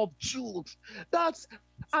day of June. And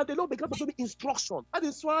the Lord began to give me instruction. That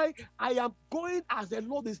is why I am going as the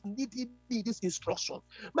Lord is needing me this instruction.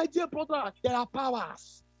 My dear brother, there are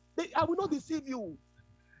powers. I will not deceive you.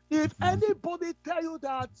 If anybody tell you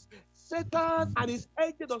that Satan and his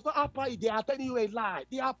angel does not have power, they are telling you a lie.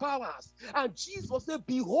 They are powers. And Jesus said,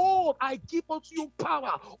 behold, I give unto you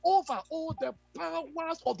power over all the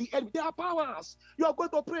powers of the enemy. They are powers. You are going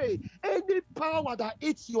to pray. Any power that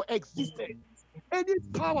eats your existence, any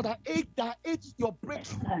power that eats your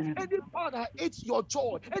breakthrough, any power that eats your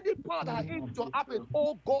joy, any power that eats your happiness,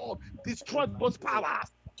 oh God, destroy those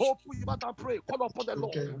powers. Hope you better pray. Call upon the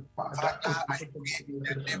Lord.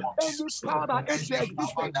 Any power that eats your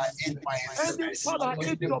existence, any power that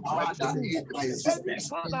eats your breakthrough, any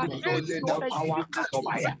power that eats your existence, let the power be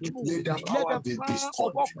destroyed. Let the power be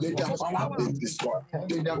destroyed. Let the power be destroyed.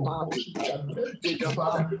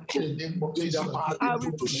 I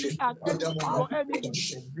will be against your enemy.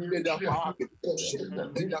 Let the power be destroyed.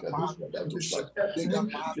 Let the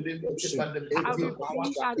power be destroyed. I will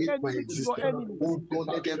be against your enemy.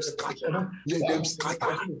 Let them scatter, let them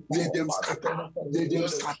scatter, let them scatter, let them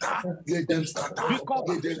scatter, let them scatter,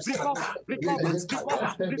 let them scatter, let them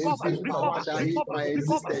scatter. Every power that hit my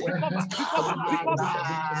existence,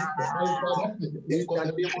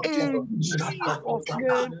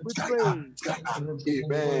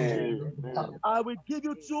 Amen. I will give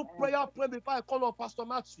you two prayer points before I call on Pastor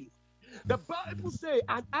Matthew. The Bible says,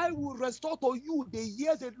 and I will restore to you the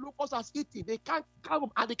years the locust has eaten, they can't come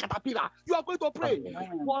and the caterpillar. You are going to pray.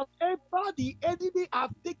 Whatever the enemy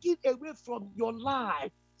have taken away from your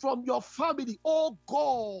life, from your family, oh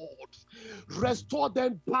God, restore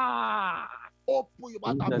them back. Open your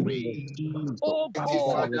mouth and pray. Oh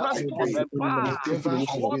God, restore them back.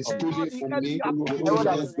 Whatever the enemy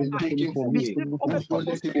has taken from me, let there be a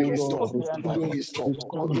restoration. Restore my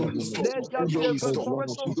glory. Restore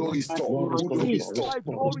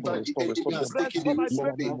my breakthrough. Restore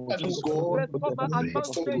my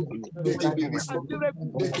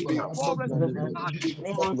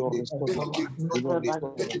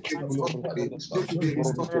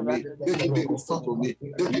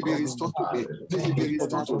advancement. Let it be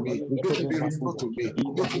restored to me. Let it be restored to me.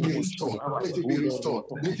 Let it be restored. Let it be restored.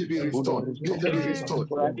 Let it be restored. Let it be restored.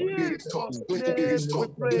 Let it be restored. Let it be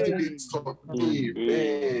restored. Let it be restored.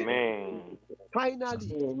 Amen. Finally,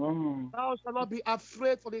 thou shalt not be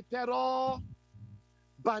afraid for the terror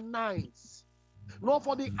by night, nor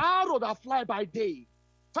for the arrow that fly by day.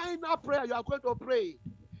 Final prayer you are going to pray.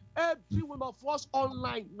 Every one of us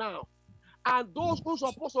online now, and those who are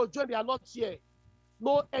supposed to join, they are not here.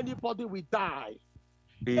 No, anybody will die.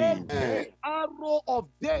 Every arrow of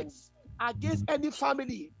death against any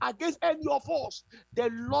family, against any of us, the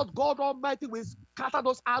Lord God Almighty will scatter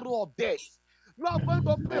those arrows of death. You are going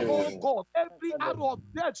to pray, oh God, every arrow of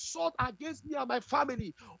death shot against me and my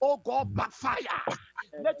family, oh God, backfire.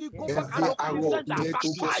 Let it go back and send that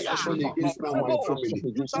backfire. Against my family.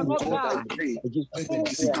 You shall not die. Let it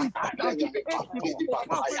be scattered. Let it be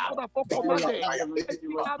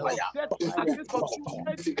Every arrow of death against your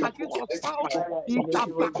children, against your spouse, it shall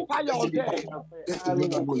backfire on them. Let it be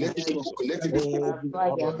broken. Let it be broken. Let it be broken.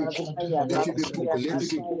 Let it be broken. Let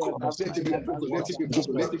it be broken. Let it be broken. Let it be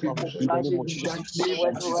broken. Let it be broken. In the name of Jesus.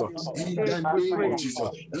 In the name of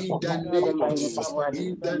Jesus. In the name of Jesus.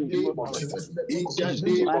 In the name of Jesus. In the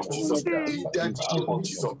name of Jesus. In the name of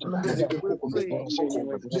Jesus. Let it be broken. Let it be broken.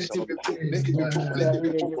 Let it be broken. Let it be broken. Let it be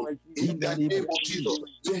broken. In the name of Jesus.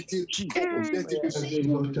 Let it be broken. Let it be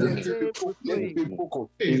broken. Let it be broken. Let it be broken.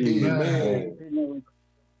 Amen.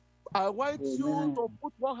 I want you to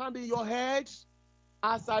put one hand in your head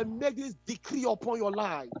as I make this decree upon your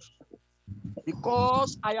life.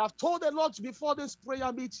 Because I have told the Lord before this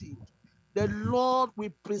prayer meeting, the Lord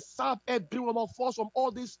will preserve every one of us from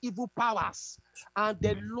all these evil powers. And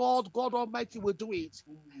the Lord God Almighty will do it.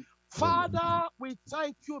 Father, we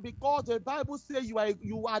thank you because the Bible says you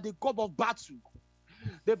are the God of battle.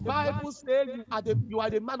 The Bible says you are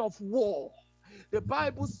the man of war. The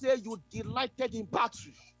Bible says you delighted in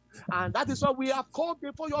battle. And that is why we have come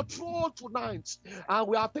before your throne tonight. And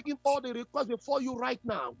we are taking all the requests before you right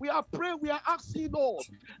now. We are praying, we are asking, Lord,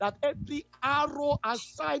 that every arrow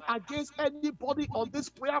assigned against anybody on this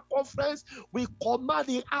prayer conference, we command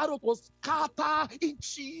the arrow to scatter in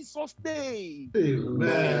Jesus' name.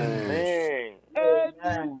 Amen.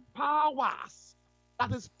 Any powers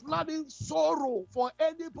that is planning sorrow for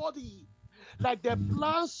anybody, like they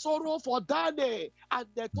plan sorrow for Daniel, and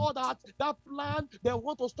they thought that plan, they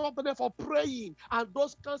want to stop them from praying, and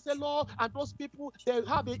those counselors and those people, they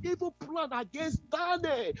have an evil plan against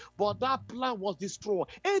Daniel, but that plan was destroyed.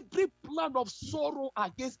 Every plan of sorrow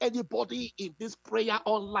against anybody in this prayer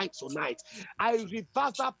online tonight, I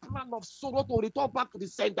reverse that plan of sorrow to return back to the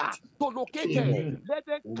sender, to locate them. Let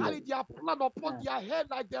them carry their plan upon their head,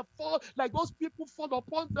 like they fall, like those people fall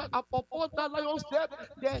upon that lion's den.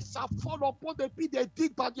 They shall fall upon the pit they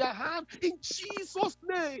dig by their hand in Jesus'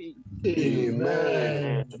 name.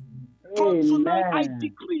 Amen. From tonight, I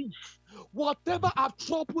decree, whatever have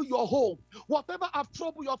troubled your home, whatever have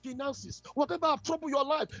troubled your finances, whatever have troubled your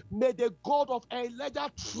life, may the God of Elijah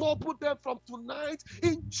trouble them from tonight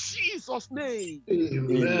in Jesus' name.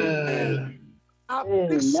 Amen.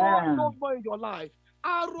 Affliction no more in your life.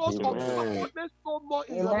 Arrows of backwardness no more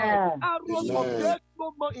in your life. Arrows of death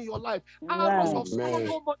no more in your life. Arrows of sorrow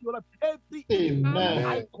no more in your life. Every arrow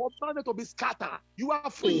I commanded to be scattered. You are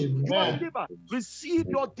free. You are delivered. Receive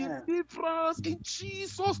your deliverance in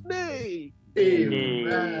Jesus' name.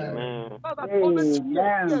 Amen. That I always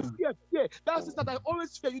fear. That's it that I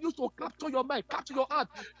always fear. You used to capture your mind, capture your heart.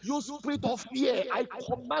 You spirit of fear, I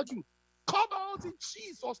command you. Come out in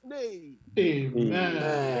Jesus' name.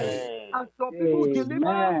 Amen. As your people deliver,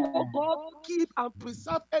 oh God, keep and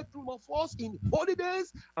preserve every one of us in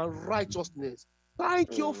holiness and righteousness.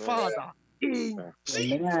 Thank you, Father. In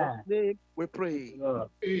Jesus' name we pray.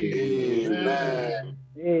 Amen.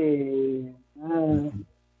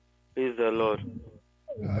 Praise the Lord.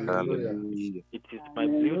 Hallelujah. It is my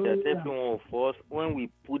belief that every one of us, when we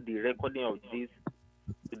put the recording of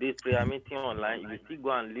today's prayer meeting online, you will still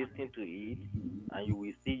go and listen to it, and you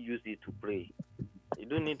will still use it to pray. You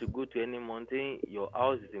don't need to go to any mountain. Your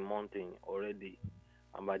house is a mountain already.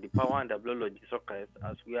 And by the power and the blood of Jesus Christ,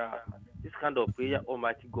 as we are this kind of prayer,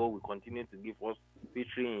 Almighty God will continue to give us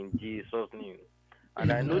victory in Jesus' name.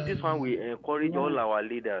 And I know this one will encourage all our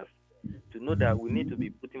leaders to know that we need to be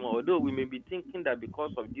putting more. Although we may be thinking that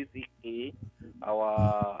because of GCK,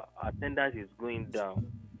 our attendance is going down.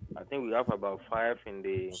 I think we have about 5 in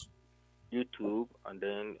the YouTube, and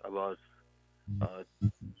then about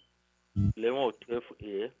 11 or 12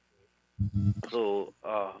 here. So,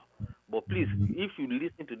 but please, if you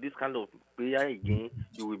listen to this kind of prayer again,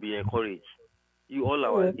 you will be encouraged. You all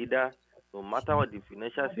our leader, no matter what the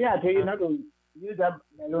financial situation. You're not going to use that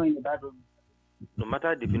alone in the bathroom. No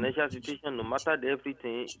matter the financial situation, no matter the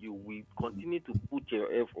everything, you will continue to put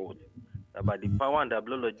your effort. By the power and the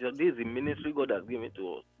blood of Jesus, this is the ministry God has given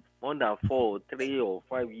to us. More than 4, 3, or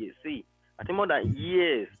 5 years. See, I think more than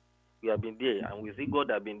years we have been there, and we see God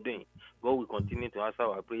has been doing. God will continue to answer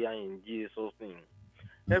our prayer in Jesus' name.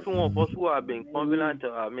 Every one of us who have been covenant,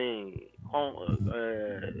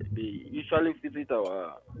 they usually visit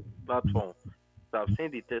our platform. So I've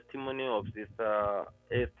seen the testimony of Sister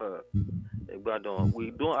Esther.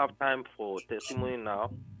 We don't have time for testimony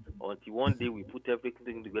now until one day we put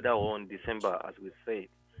everything together on December, as we said.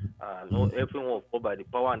 No, everyone of us, by the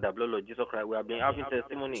power and the blood of Jesus Christ, we have been having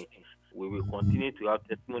testimony. We will continue to have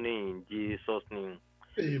testimony in Jesus' name.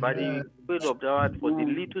 By the spirit of God, for the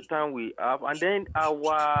little time we have, and then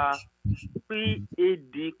our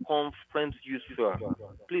pre-AD conference usual,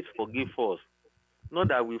 please forgive us. Not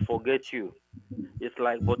that we forget you. It's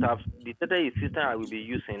like, but I've detected a system I will be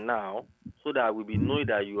using now so that I will be knowing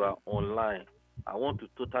that you are online. I want to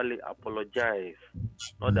totally apologize.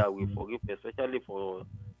 Not that we forgive, especially for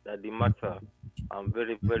the matter. I'm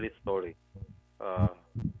very, very sorry.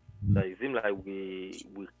 That it seems like we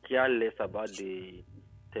care less about the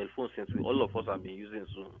telephone since all of us have been using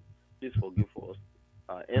Zoom. Please forgive us.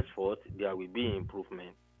 Henceforth, there will be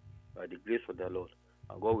improvement by the grace of the Lord.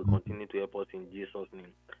 And God will continue to help us in Jesus'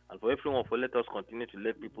 name. And for everyone, let us continue to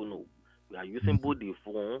let people know we are using both the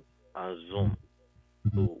phone and Zoom.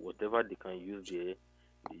 So whatever they can use there,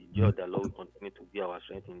 the joy of the Lord will continue to be our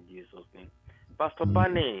strength in Jesus' name. Pastor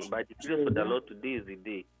Banning, by the grace of the Lord, today is the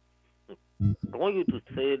day. I want you to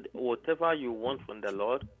say whatever you want from the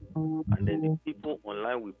Lord, and then the people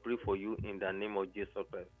online will pray for you in the name of Jesus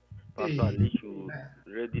Christ. Pastor Ali, you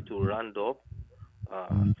ready to round up?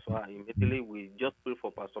 So immediately we just pray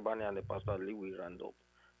for Pastor Bani, and the Pastor Ali will round up.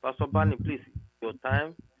 Pastor Bani, please, your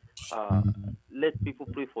time. Let people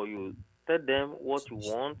pray for you. Tell them what you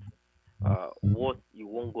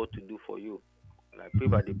want God to do for you. And I pray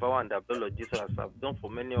by the power and the blood of Jesus, as I've done for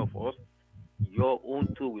many of us, your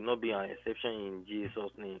own too will not be an exception in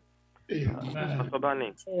Jesus' name. Pastor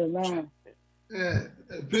Bani. Amen.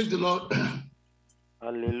 Praise the Lord.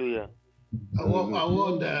 Hallelujah. I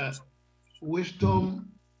want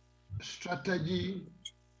wisdom, strategy,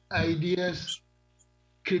 ideas,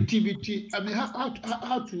 creativity. I mean, how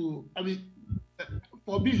to, I mean,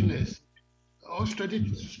 for business, or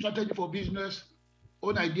strategy for business,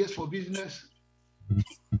 own ideas for business.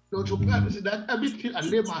 So to that everything I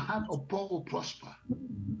lay my hand upon will prosper.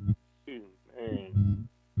 Amen.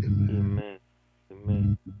 Amen.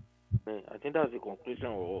 Amen. Amen. I think that's the conclusion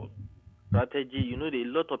of strategy. You know, a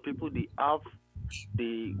lot of people, they have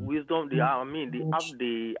the wisdom, they have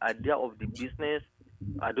the idea of the business.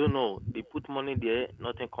 I don't know. They put money there,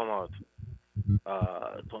 nothing come out.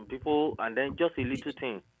 Some people, and then just a little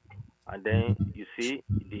thing, and then you see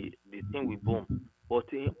the thing will boom.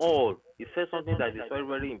 But in all, it says something that is very,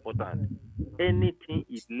 very important. Anything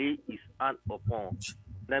it lay his hand upon.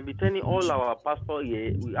 And I'm telling all our pastors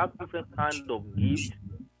here, we have different kind of gifts.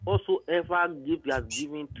 Also, ever gift has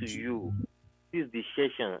given to you, this is the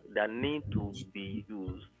session that need to be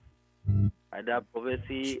used. Either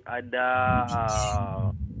prophecy, either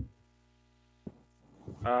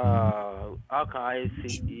how can I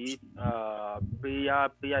say it? Prayer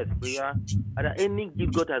is prayer. Either any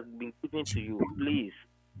gift God has been given to you, please,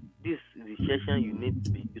 this is the session you need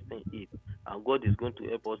to be using it, and God is going to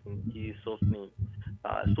help us in Jesus' name.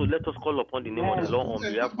 So let us call upon the name of the Lord on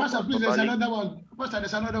behalf of Pastor, please, there's another one. Pastor,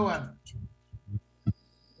 there's another one.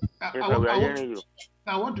 Yes, we are hearing you.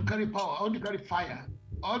 I want to carry power. I want to carry fire.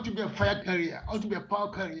 I want to be a fire carrier. I want to be a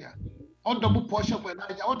power carrier. I want double portion for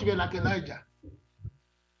Elijah. I want to be like Elijah.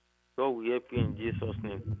 God will help you in Jesus'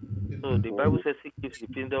 name. So the Bible says, seek the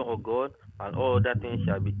kingdom of God, and all other things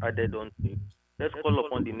shall be added unto you. Let's call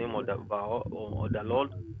upon the name of the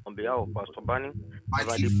Lord on behalf of Pastor Banning. By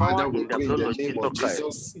the power in the blood of Jesus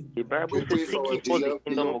Christ. The Bible says, seek ye for the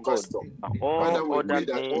kingdom of God, and all other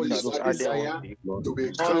things shall be added unto you.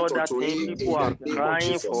 All other things people are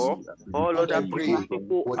crying for, all other things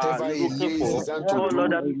people are looking for, all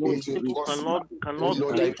other people cannot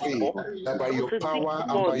live for. That by your power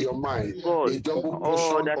and by your mind, God, a double all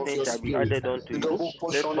portion other of things your shall be spirit, added unto a you. double Let's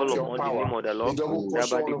portion call of your upon the power, name of the a Lord. double That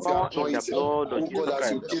by portion the of power your in the anointing, blood blood of Jesus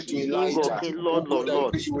Christ. King of kings, Lord of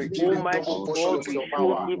lords, Almighty God, we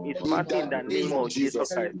show him his mercy in the name of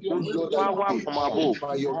Jesus Christ. Power from above,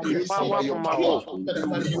 power from above, from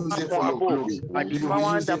above, and the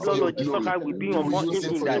power and the blood of Jesus Christ will be upon him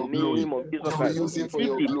in the name of Jesus Christ. If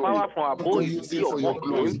the power from above is be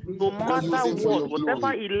upon him, no matter what,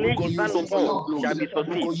 whatever he lays his hand upon shall be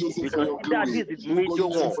succeed. We consider this is major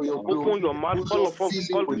one. Open your mouth, call for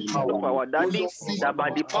our daddy, that by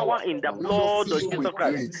the power in the blood of Jesus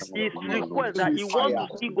Christ, his request that he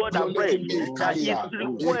wants to see God afresh, that his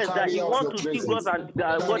request that he wants to see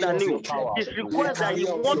God anew, his request that he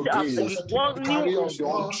wants new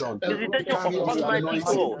visitation of Almighty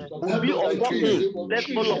God will be upon him. Let's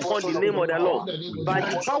call upon the name of the Lord. By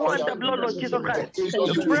the power and the blood of Jesus Christ,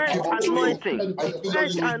 the fresh anointing,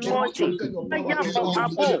 fire from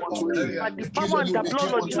above, by the power and the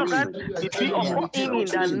blood of Jesus Christ, will be upon him in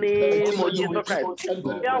the name of Jesus Christ.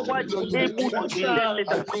 Power to able to delay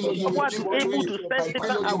Satan, power to able to send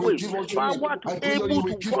Satan away, power to able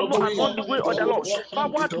to follow along the way of the Lord,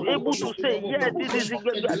 power to able to say, yes, this is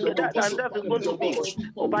that and that is going to be.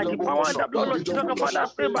 By the power and the blood of Jesus Christ, Father,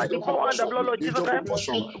 pray by the power and the blood of Jesus Christ,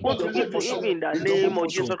 go to give to him in the name of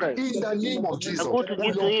Jesus Christ. Go to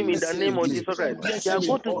give to him in the name of Jesus Christ. They are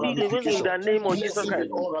going to give him in the name of Jesus Christ.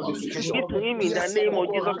 Give to him in the name of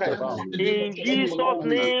Jesus Christ. In Jesus'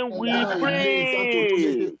 name we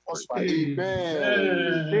pray.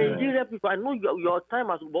 Nigeria people, I know your time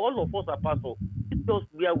has, but all of us are pastors. Just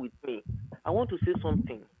bear with me. I want to say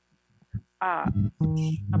something.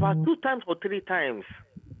 About 2 times or 3 times,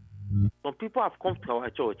 some people have come to our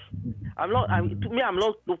church. I'm not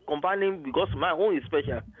comparing because my own is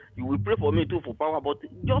special. You will pray for me too for power, but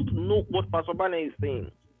just to know what Pastor Banner is saying.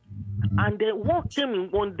 And then one came in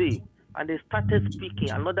one day and they started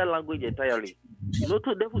speaking another language entirely. You know,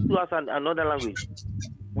 they put to us another language.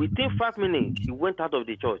 Within 5 minutes, he went out of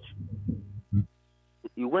the church.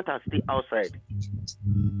 He went and stayed outside.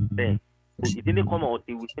 Then he didn't come out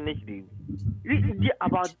until we finished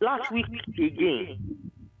about last week again.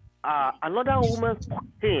 Another woman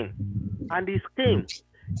came, and he came.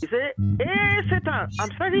 He said, "Hey Satan,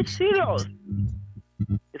 I'm very serious."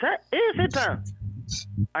 He said, "Hey Satan,"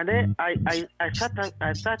 and then I sat her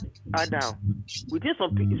down. Within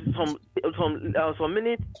some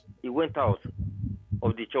minutes, he went out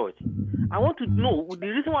of the church. I want to know the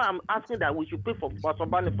reason why I'm asking that we should pray for Pastor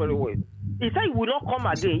Barney very well. He said he will not come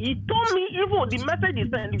again. He told me even the message he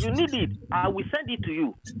sent, if you need it, I will send it to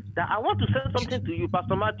you. That I want to send something to you,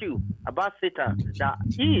 Pastor Matthew, about Satan. That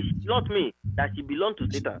he is not me, that she belongs to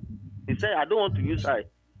Satan. He said, I don't want to use her.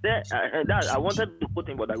 That I wanted to quote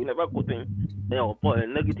him, but I will never quote him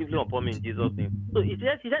negatively upon me in Jesus' name. So he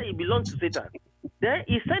said he belongs to Satan. Then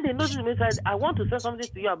he sent a notice to me and said, I want to say something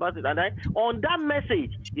to you about it. And on that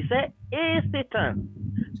message, he said, "Hey Satan,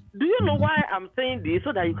 do you know why I'm saying this?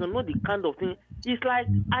 So that you can know the kind of thing." It's like,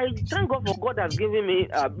 I thank God for God has given me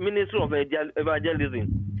a ministry of evangelism.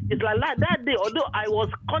 It's like that day, although I was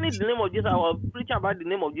calling the name of Jesus, I was preaching about the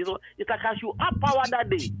name of Jesus, it's like I should have power that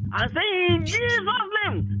day and say, in Jesus'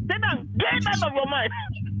 name, Satan, get out of your mind.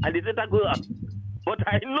 And the Satan goes up. But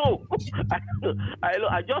I know,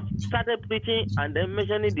 I just started preaching and then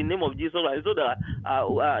mentioning the name of Jesus, so that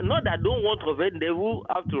not that I don't want to offend the devil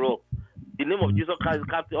after all. The name of Jesus Christ,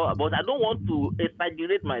 but I don't want to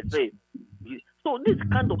exaggerate myself. So this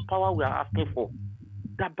kind of power we are asking for,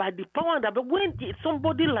 that by the power that when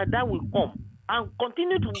somebody like that will come and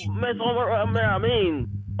continue to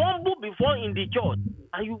humble before in the church,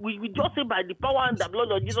 and we just say by the power and the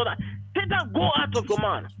blood of Jesus, Satan, go out of your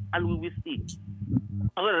man, and we will see.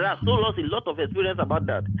 I've so lost a lot of experience about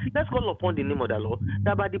that. Let's call upon the name of the Lord,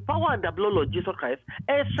 that by the power and the blood of Jesus Christ,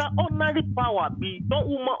 extraordinary power beyond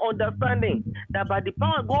human understanding, that by the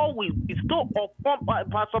power God will bestow upon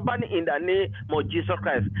Pastor Barney in the name of Jesus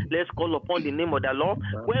Christ. Let's call upon the name of the Lord.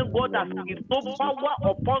 When God has bestowed power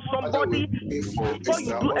upon somebody, before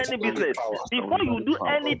you do any business, before you do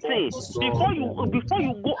anything, before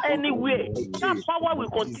you go anywhere, that power will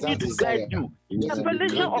continue to guide you.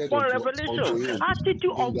 Revelation upon revelation,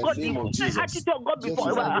 attitude of God, attitude of God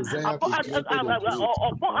before upon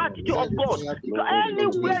attitude of God. So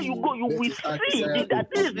anywhere you go, you will see that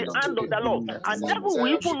this is the hand of the Lord, and devil will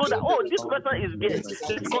even know that, oh, this person is gay.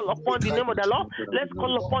 Let's call upon the name of the Lord. Let's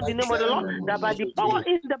call upon the name of the Lord, that by the power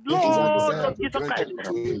in the blood of Jesus Christ,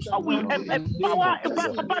 we empower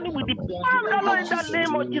Pastor Barney with the power of the Lord in the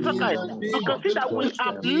name of Jesus Christ. You can see that we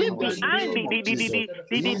have lived behind the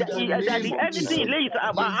anything lays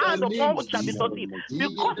our hand upon shall be succeed.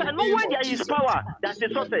 Because I know where there is power, that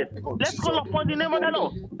is success. Let's call upon the name of the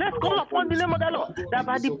Lord. Let's call upon the name of the Lord. That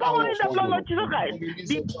by the power in the blood of Jesus Christ,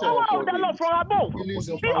 the power of the Lord from above,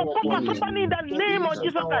 be upon somebody in the name of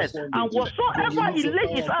Jesus Christ. And whatsoever he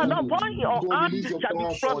lays his hand upon on earth shall be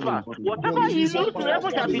prosperous. Whatever he loose in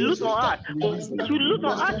heaven shall be loose on earth. What you loose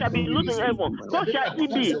on earth shall be loose in heaven. So shall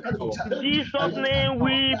it be. In Jesus' name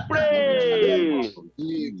we pray.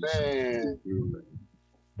 Amen.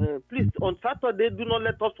 Please, on Saturday, do not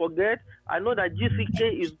let us forget. I know that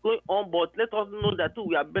GCK is going on, but let us know that too,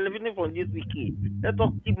 we are benefiting from GCK. Let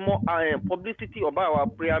us keep more publicity about our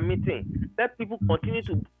prayer meeting. Let people continue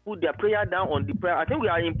to put their prayer down on the prayer. I think we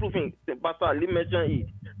are improving. Pastor Ali mentioned it,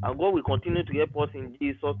 and God will continue to help us in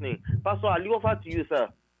Jesus' name. Pastor Ali, over to you, sir.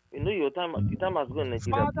 You know the time has gone,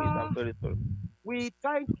 Nigeria. Please, I'm very sorry. We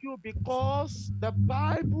thank you because the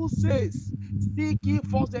Bible says, seek ye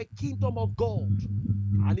first the kingdom of God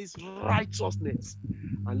and his righteousness,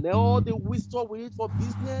 and all the wisdom we need for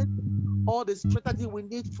business, all the strategy we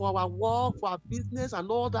need for our work, for our business, and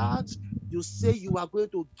all that, you say you are going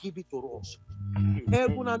to give it to us.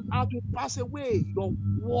 Heaven and earth will pass away, your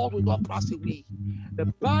word will not pass away. The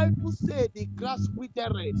Bible says the grass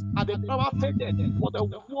withereth and the flower fadeth, but the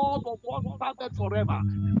word of God standeth forever.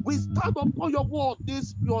 We stand upon your word.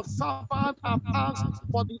 This your servant have asked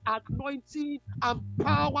for the anointing and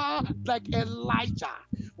power like Elijah.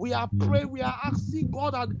 We are praying, we are asking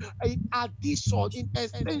God in addition, in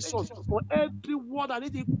extension for everyone that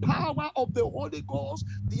needs the power of the Holy Ghost,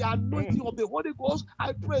 the anointing of the Holy Ghost.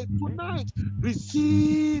 I pray tonight,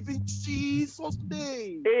 receive in Jesus'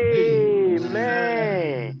 name.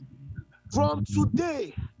 Amen. From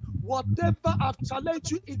today, whatever I've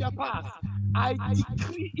challenged you in the past, I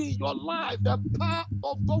decree in your life the power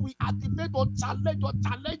of God will activate or challenge your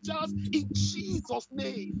challengers in Jesus'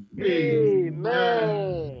 name.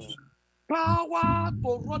 Amen. Power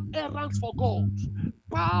to run errands for God,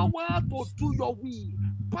 power to do your will,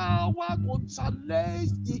 power to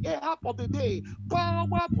challenge the Ahab of the day,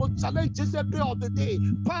 power to challenge Jezebel of the day,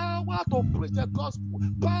 power to preach the gospel,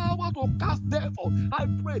 power to cast devil. I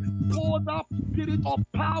pray, pour that spirit of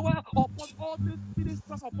power upon all these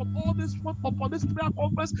ministers, upon all this one, upon this prayer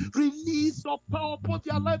conference. Release your power upon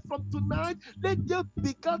their life from tonight. Let them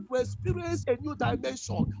begin to experience a new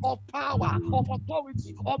dimension of power, of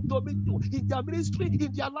authority, of dominion in their ministry,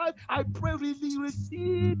 in their life. I pray, really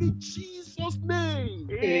receive in Jesus' name.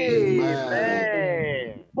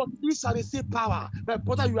 Amen. But you shall receive power. My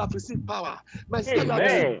brother, you have received power. My sister, you have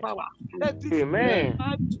received power. Every fear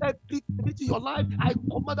in your life, I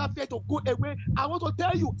command that fear to go away. I want to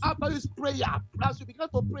tell you, after this prayer, as you begin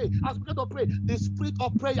to pray, the spirit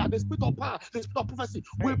of prayer, the spirit of power, the spirit of prophecy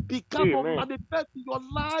will begin to manifest in your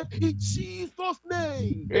life in Jesus'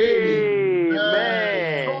 name.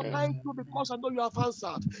 Amen. So thank you because I know you have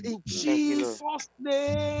answered. In Jesus'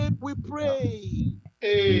 name we pray.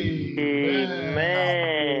 Amen.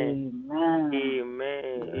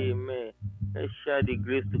 Amen. Let's share the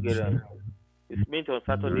grace together. It's meant on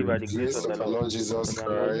Saturday by the grace of the Lord Jesus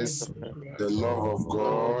Christ, the love of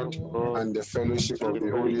God, and the fellowship of the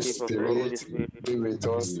Holy Spirit be with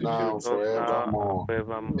us now and forevermore.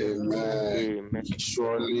 Amen.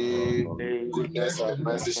 Surely goodness and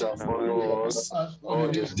mercy shall follow us all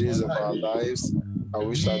the days of our lives, and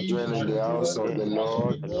we shall dwell in the house of the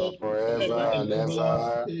Lord forever and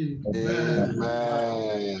ever.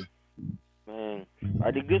 Amen.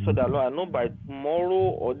 By the grace of the Lord, I know by tomorrow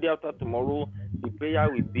or day after tomorrow, the prayer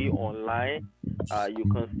will be online. You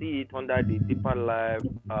can see it under the Deeper Life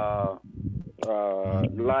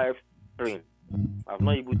live stream. I'm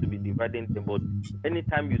not able to be dividing them, but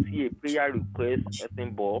anytime you see a prayer request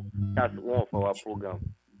symbol, that's one of our program.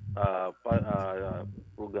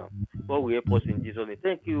 God will help us in Jesus' name.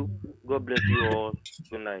 Thank you. God bless you all.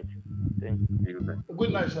 Good night. Thank you.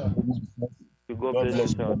 Good night, sir. God bless you,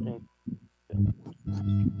 sir. Thank you.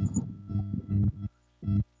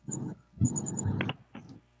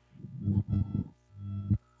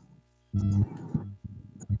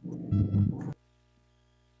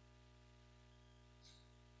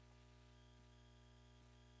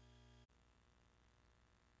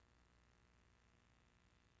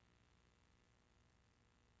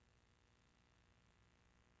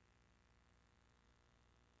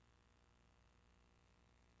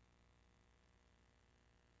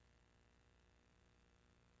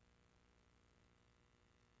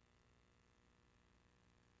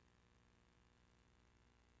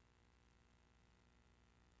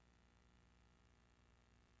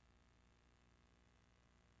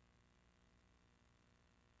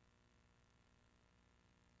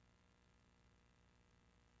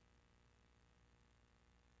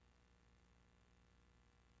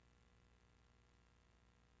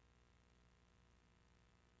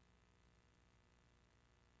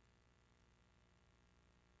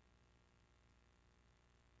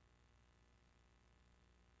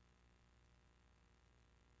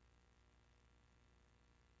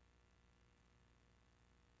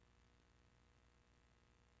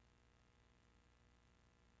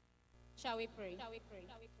 Shall we pray?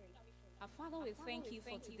 Our Father, we thank you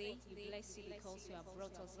for today. We bless you because you have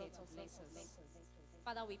brought us here to bless us.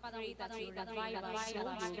 Father, we pray that you revive our soul,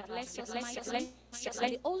 you bless us mightily,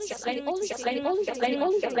 and the Holy Spirit will take thank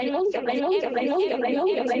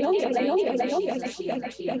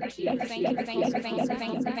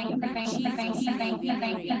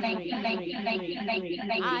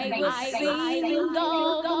I will sing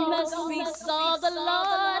of the mercies of the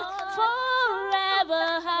Lord forever.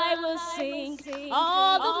 I will sing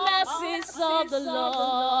all the mercies of the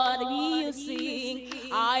Lord. We will sing.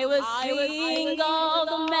 I will sing all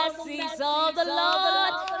the mercies of the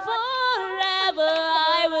Lord forever.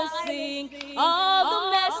 I will sing all the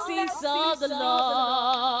mercies of the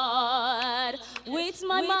Lord. With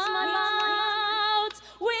my mouth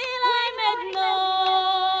will I make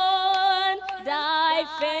known thy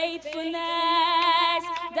faithfulness,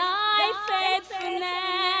 thy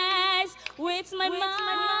faithfulness. With my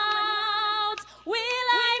mouth will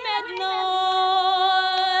I make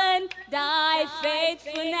known thy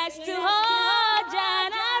faithfulness to all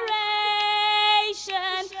generations.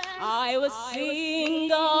 I will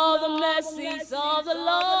sing all the mercies of the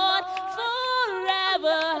Lord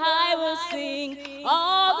forever. I will sing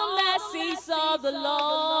all the mercies of the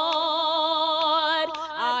Lord.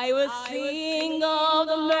 I will sing all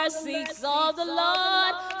the mercies of the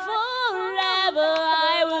Lord forever.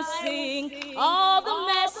 I will sing all the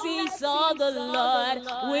mercies of the Lord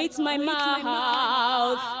with my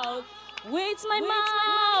mouth. With my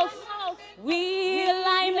mouth will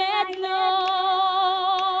I make known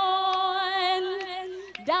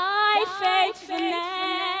thy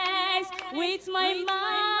faithfulness. With my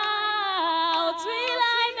mouth will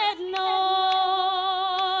I make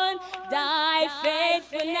known thy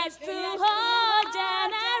faithfulness to all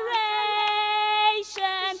generations.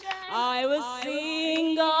 I will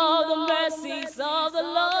sing all the mercies of the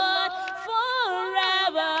Lord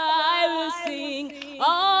forever. I will sing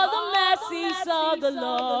all the mercies of the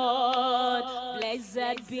Lord.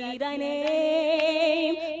 Blessed be thy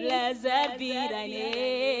name, blessed be thy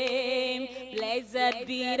name, blessed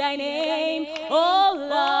be thy name, oh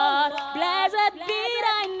Lord, blessed be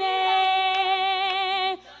thy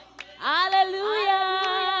name.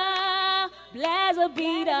 Hallelujah, blessed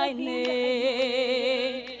be thy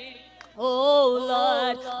name. Oh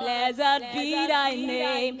Lord, blessed be thy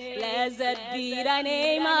name, blessed be thy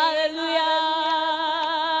name, hallelujah,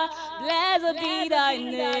 blessed be thy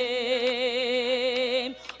name,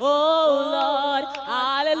 oh Lord,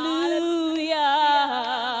 hallelujah,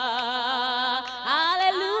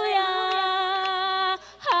 hallelujah,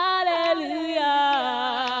 hallelujah,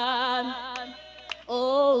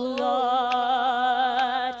 oh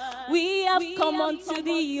Lord, we have come unto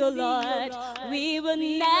thee, O Lord. We will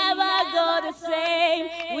never go the same.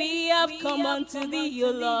 We have come unto thee,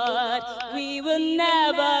 O Lord. We will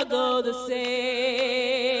never go the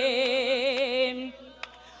same.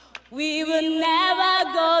 We will never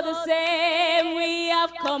go the same. We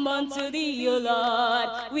have come unto thee, O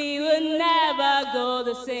Lord. We will never go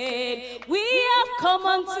the same. We have come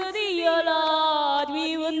unto thee, O Lord.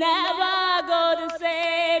 We will never go the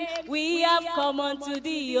same. We have come unto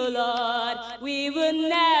thee, O Lord. We will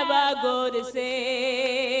never go the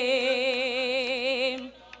same.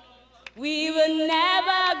 We will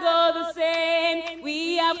never go the same.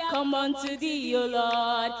 We have come unto thee, O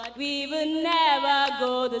Lord. We will never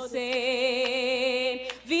go the same.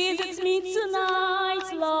 Visit me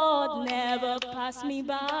tonight, Lord, never pass me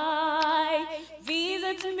by.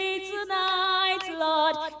 Visit me tonight,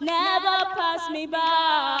 Lord, never pass me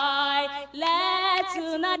by. Let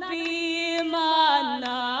tonight be my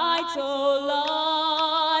night, oh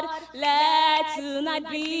Lord. Let tonight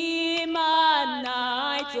be my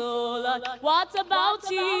night, oh Lord. What about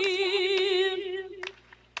you?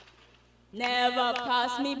 Never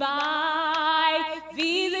pass me by.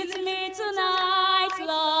 Visit me tonight,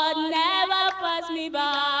 Lord. Never pass me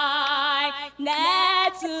by.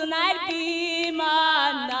 Let tonight be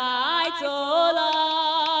my night, oh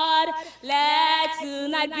Lord. Let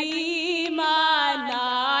tonight be my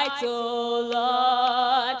night, oh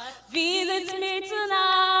Lord. Visit me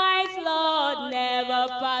tonight, Lord. Never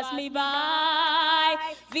pass me by.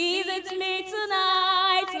 Visit me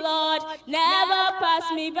tonight, Lord. Never pass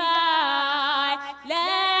me by.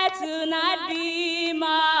 Let tonight be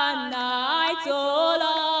my night, oh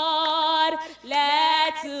Lord.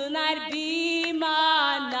 Let tonight be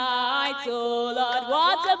my night, oh Lord.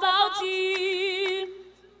 What about you?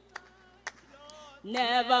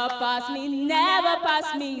 Never pass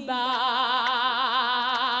me by.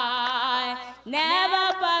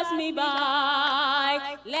 Never pass me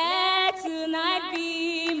by. Let tonight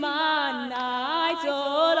be my night,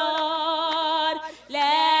 oh Lord.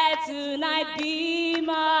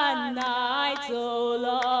 oh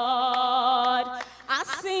Lord. I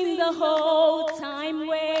sing the whole time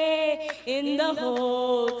way, in the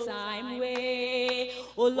whole time way.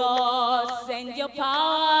 Oh Lord, send your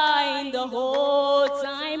power in the whole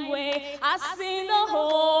time way. I sing the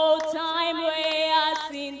whole time way, I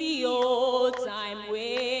sing the old time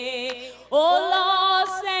way. Oh Lord,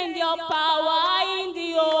 send your power in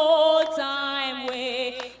the old time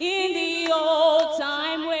way, in the old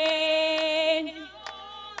time way.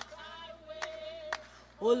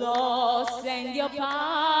 Oh Lord, send your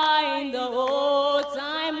power in the old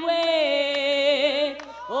time way,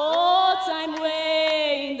 old time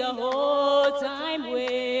way, in the old time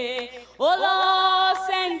way. Oh Lord,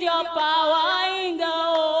 send your power in the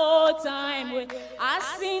old time way. I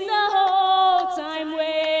sing the whole time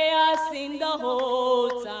way, I sing the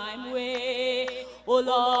whole time way. Oh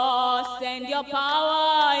Lord, send your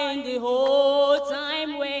power in the whole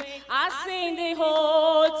time way. I sing the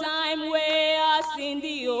whole time way, I sing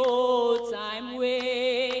the old time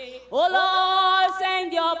way. Oh Lord,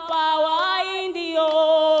 send your power in the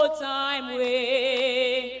old time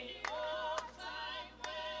way.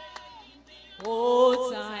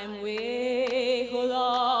 Old time way. Oh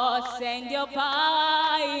Lord, send your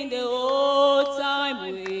power in the old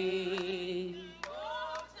time way.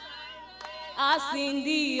 I sing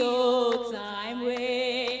the old time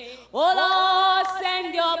way. Oh Lord,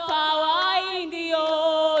 send your power in the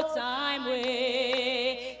old time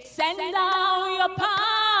way. Send down your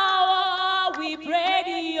power, we pray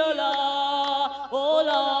thee, oh Lord. Oh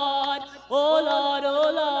Lord, oh Lord,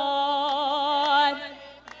 oh Lord.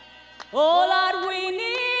 Oh Lord, we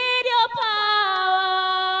need your power.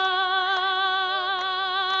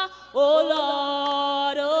 Oh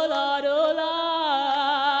Lord, oh Lord, oh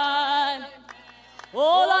Lord.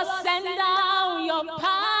 Oh Lord, send down your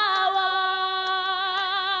power.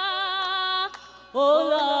 Oh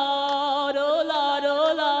Lord, oh Lord,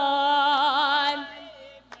 oh Lord.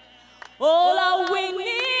 Oh Lord, we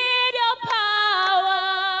need your power.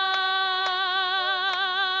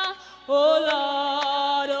 Oh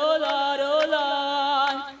Lord, oh Lord, oh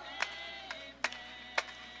Lord.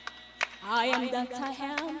 I am that I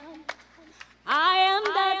am. I am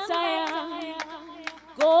that I am.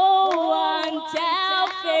 Go and tell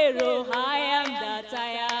Pharaoh, I am that I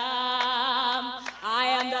am. I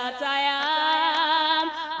am that I am.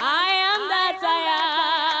 I am that I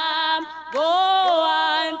am. Go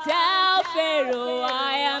and tell Pharaoh,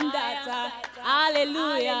 I am that I am.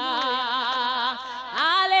 Hallelujah.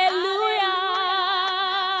 Hallelujah.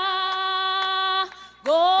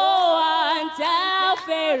 Go and tell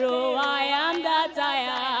Pharaoh, I am that I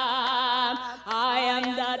am. I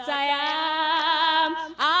am that I am.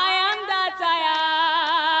 I am that I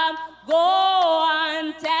am. Go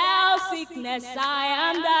and tell sickness, I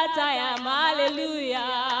am that I am.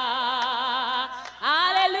 Hallelujah.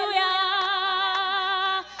 Hallelujah.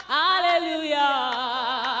 Hallelujah.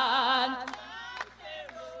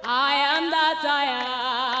 I am that I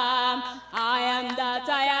am. I am that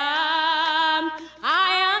I am.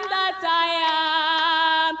 I am that I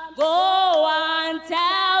am. Go and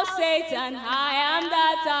tell Satan, I am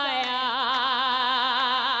that I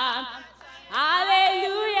am.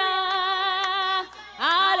 Hallelujah.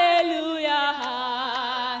 Hallelujah.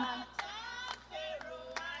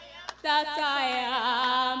 That I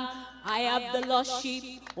am. I have the lost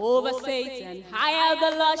sheep over Satan. I have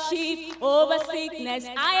the lost sheep over sickness.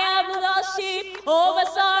 I have the lost sheep over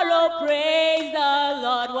sorrow. Praise the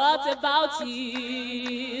Lord. What about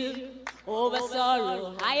you? Over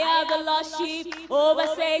sorrow. I have the lost sheep over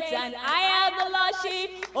Satan. I have the lost sheep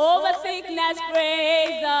over sickness.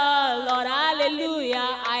 Praise the Lord. Hallelujah.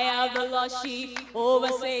 I have the lost sheep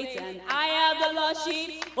over Satan. I have the lost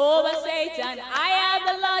sheep over Satan. I have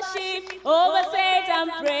the lost sheep over Satan.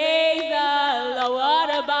 Praise the Lord. What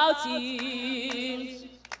about you?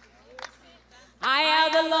 I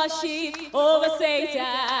have the lost sheep over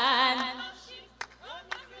Satan.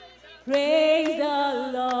 Praise the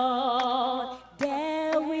Lord.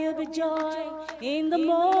 There will be joy in the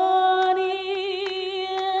morning.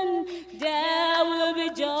 There will be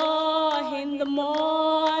joy in the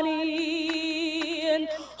morning.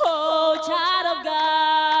 Oh, child of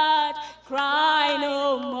God, cry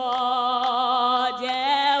no more.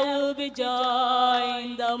 There will be joy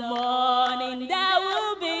in the morning. There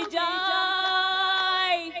will be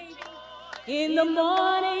joy in the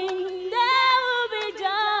morning. There will be joy.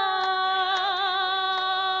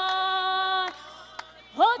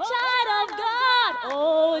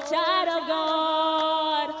 Oh, child of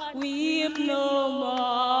God, weep no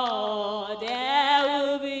more. There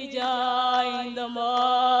will be joy in the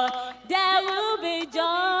morning. There will be joy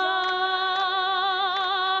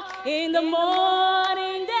in the morning.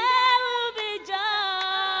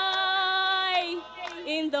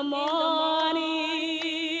 the morning.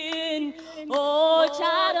 Oh,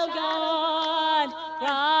 child of God,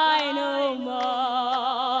 cry no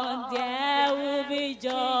more. There will be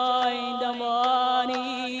joy in the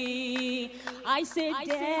morning. I said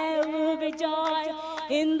there will be joy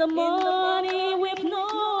in the morning. Weep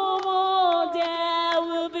no more. There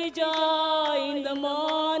will be joy in the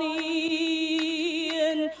morning.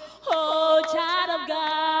 Oh, child of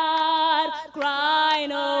God, cry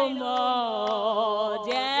no more.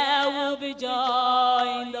 There will be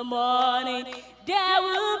joy in the morning. There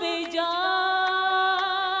will be joy.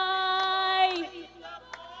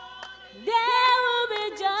 There will be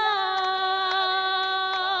joy.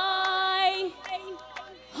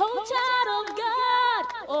 Oh, child of God,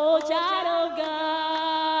 oh, child of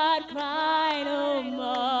God, cry no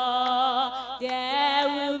more. There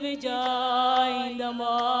will be joy in the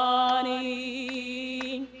morning.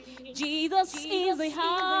 Jesus is the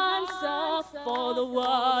answer for the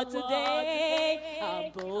world today.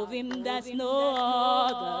 Above him there's no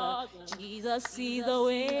other. Jesus is the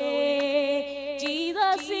way.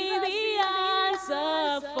 Jesus is the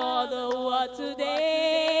answer for the world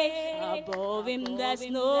today. Above him there's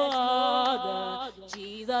no other.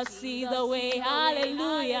 Jesus is the way.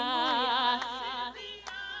 Hallelujah.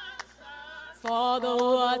 For the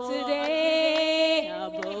world today,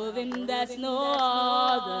 above him there's no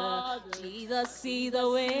other. Jesus is the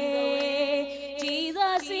way.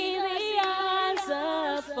 Jesus is the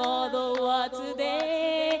answer for the world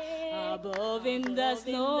today. Above him there's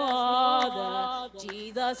no other.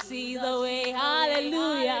 Jesus is the way.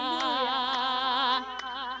 Hallelujah.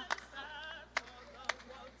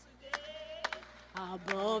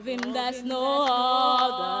 Above him there's no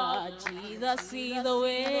other. Jesus is the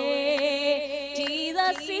way.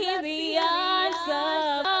 Jesus is the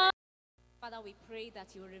answer. Father, we pray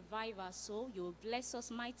that you will revive our soul. You will bless us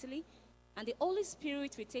mightily. And the Holy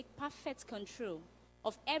Spirit will take perfect control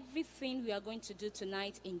of everything we are going to do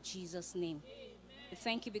tonight in Jesus' name. We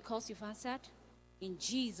thank you because you've answered. In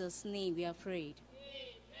Jesus' name we have prayed.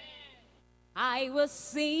 I will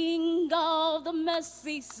sing of the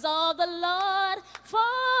mercies of the Lord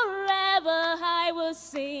forever. I will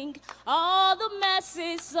sing all the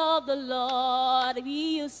mercies of the Lord.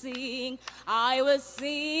 We will sing. I will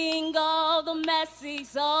sing of the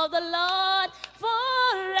mercies of the Lord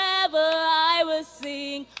forever. I will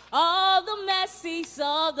sing all the mercies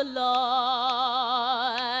of the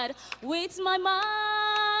Lord. With my mouth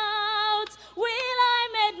will I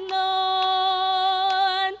make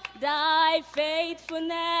known thy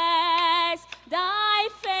faithfulness, thy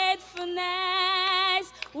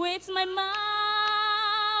faithfulness. With my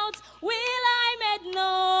mouth will I make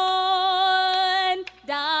known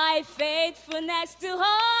thy faithfulness to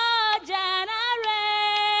all generation.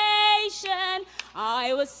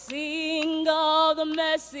 I will sing of the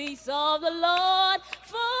mercies of the Lord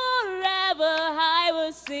forever. I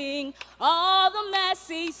will sing all the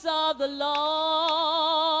mercies of the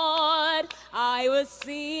Lord. I will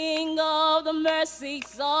sing of the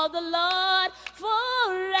mercies of the Lord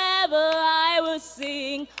forever. I will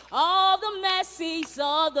sing all the mercies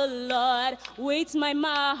of the Lord. With my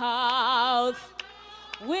mouth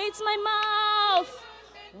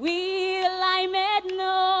will I make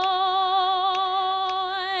known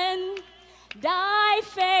thy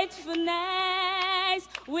faithfulness.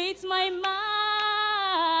 With my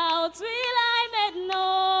mouth will I make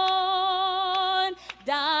known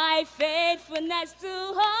thy faithfulness to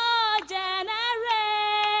all generation.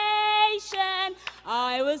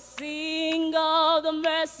 I will sing of the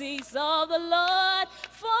mercies of the Lord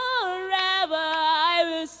forever. I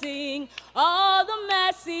will sing all the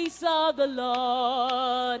mercies of the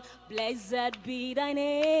Lord. Blessed be thy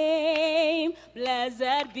name,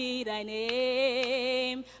 blessed be thy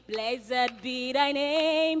name, blessed be thy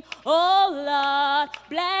name, oh Lord,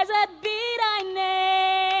 blessed be thy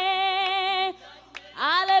name.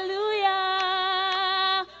 Hallelujah,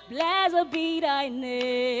 blessed be thy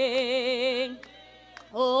name.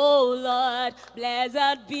 Oh Lord,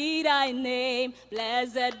 blessed be thy name,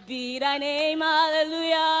 blessed be thy name,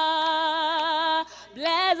 hallelujah,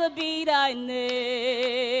 blessed be thy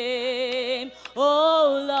name,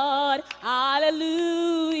 oh Lord,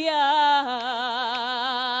 hallelujah,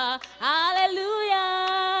 hallelujah,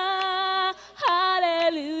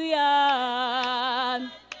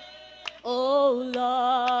 hallelujah, oh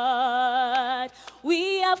Lord,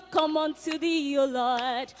 we have come unto thee, O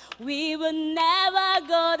Lord. We will never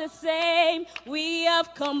go the same. We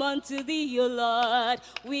have come unto thee, O Lord.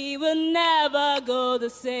 We will never go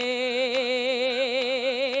the same.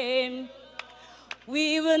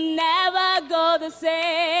 We will never go the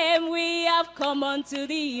same. We have come unto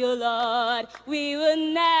thee, O Lord. We will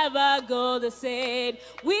never go the same.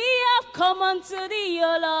 We have come unto thee,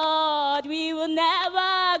 O Lord. We will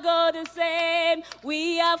never go the same.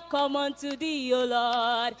 We have come unto thee, O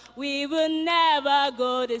Lord. We will never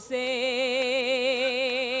go the same.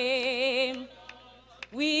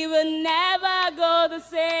 We will never go the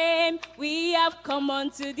same. We have come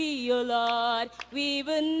unto thee, O Lord. We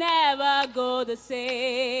will never go the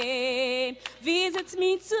same. Visit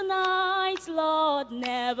me tonight, Lord.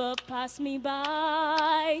 Never pass me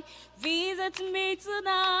by. Visit me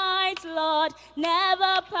tonight, Lord.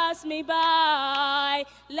 Never pass me by.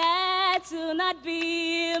 Let tonight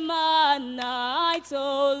be my night,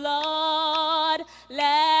 O Lord.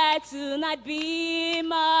 Let tonight be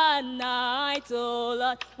my night, O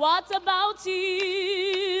Lord. What about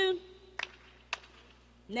you?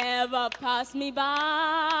 Never pass me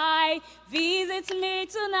by. Visit me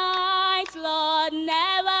tonight, Lord.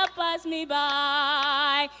 Never pass me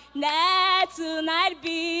by. Let tonight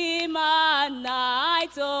be my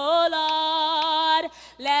night, oh Lord.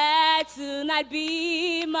 Let tonight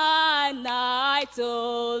be my night,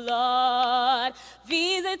 oh Lord.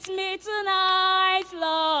 Visit me tonight,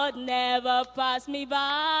 Lord. Never pass me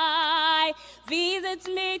by. Visit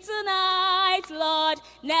me tonight, Lord.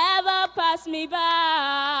 Never pass me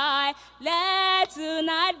by. Let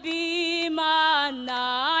tonight be my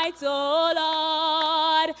night, oh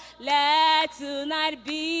Lord. Let tonight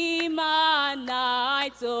be my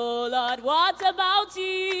night, oh Lord. What about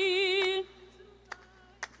you?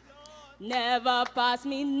 Never pass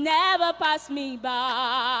me by.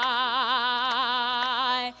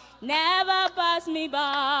 Never pass me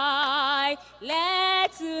by.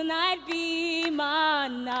 Let tonight be my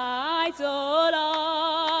night, oh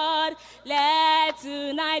Lord. Let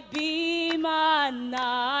tonight be my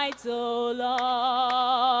night, oh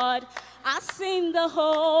Lord. I sing the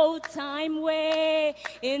whole time way,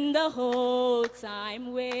 in the whole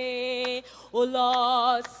time way. Oh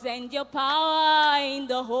Lord, send your power in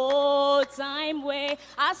the whole time way.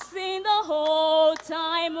 I sing the whole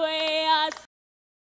time way. I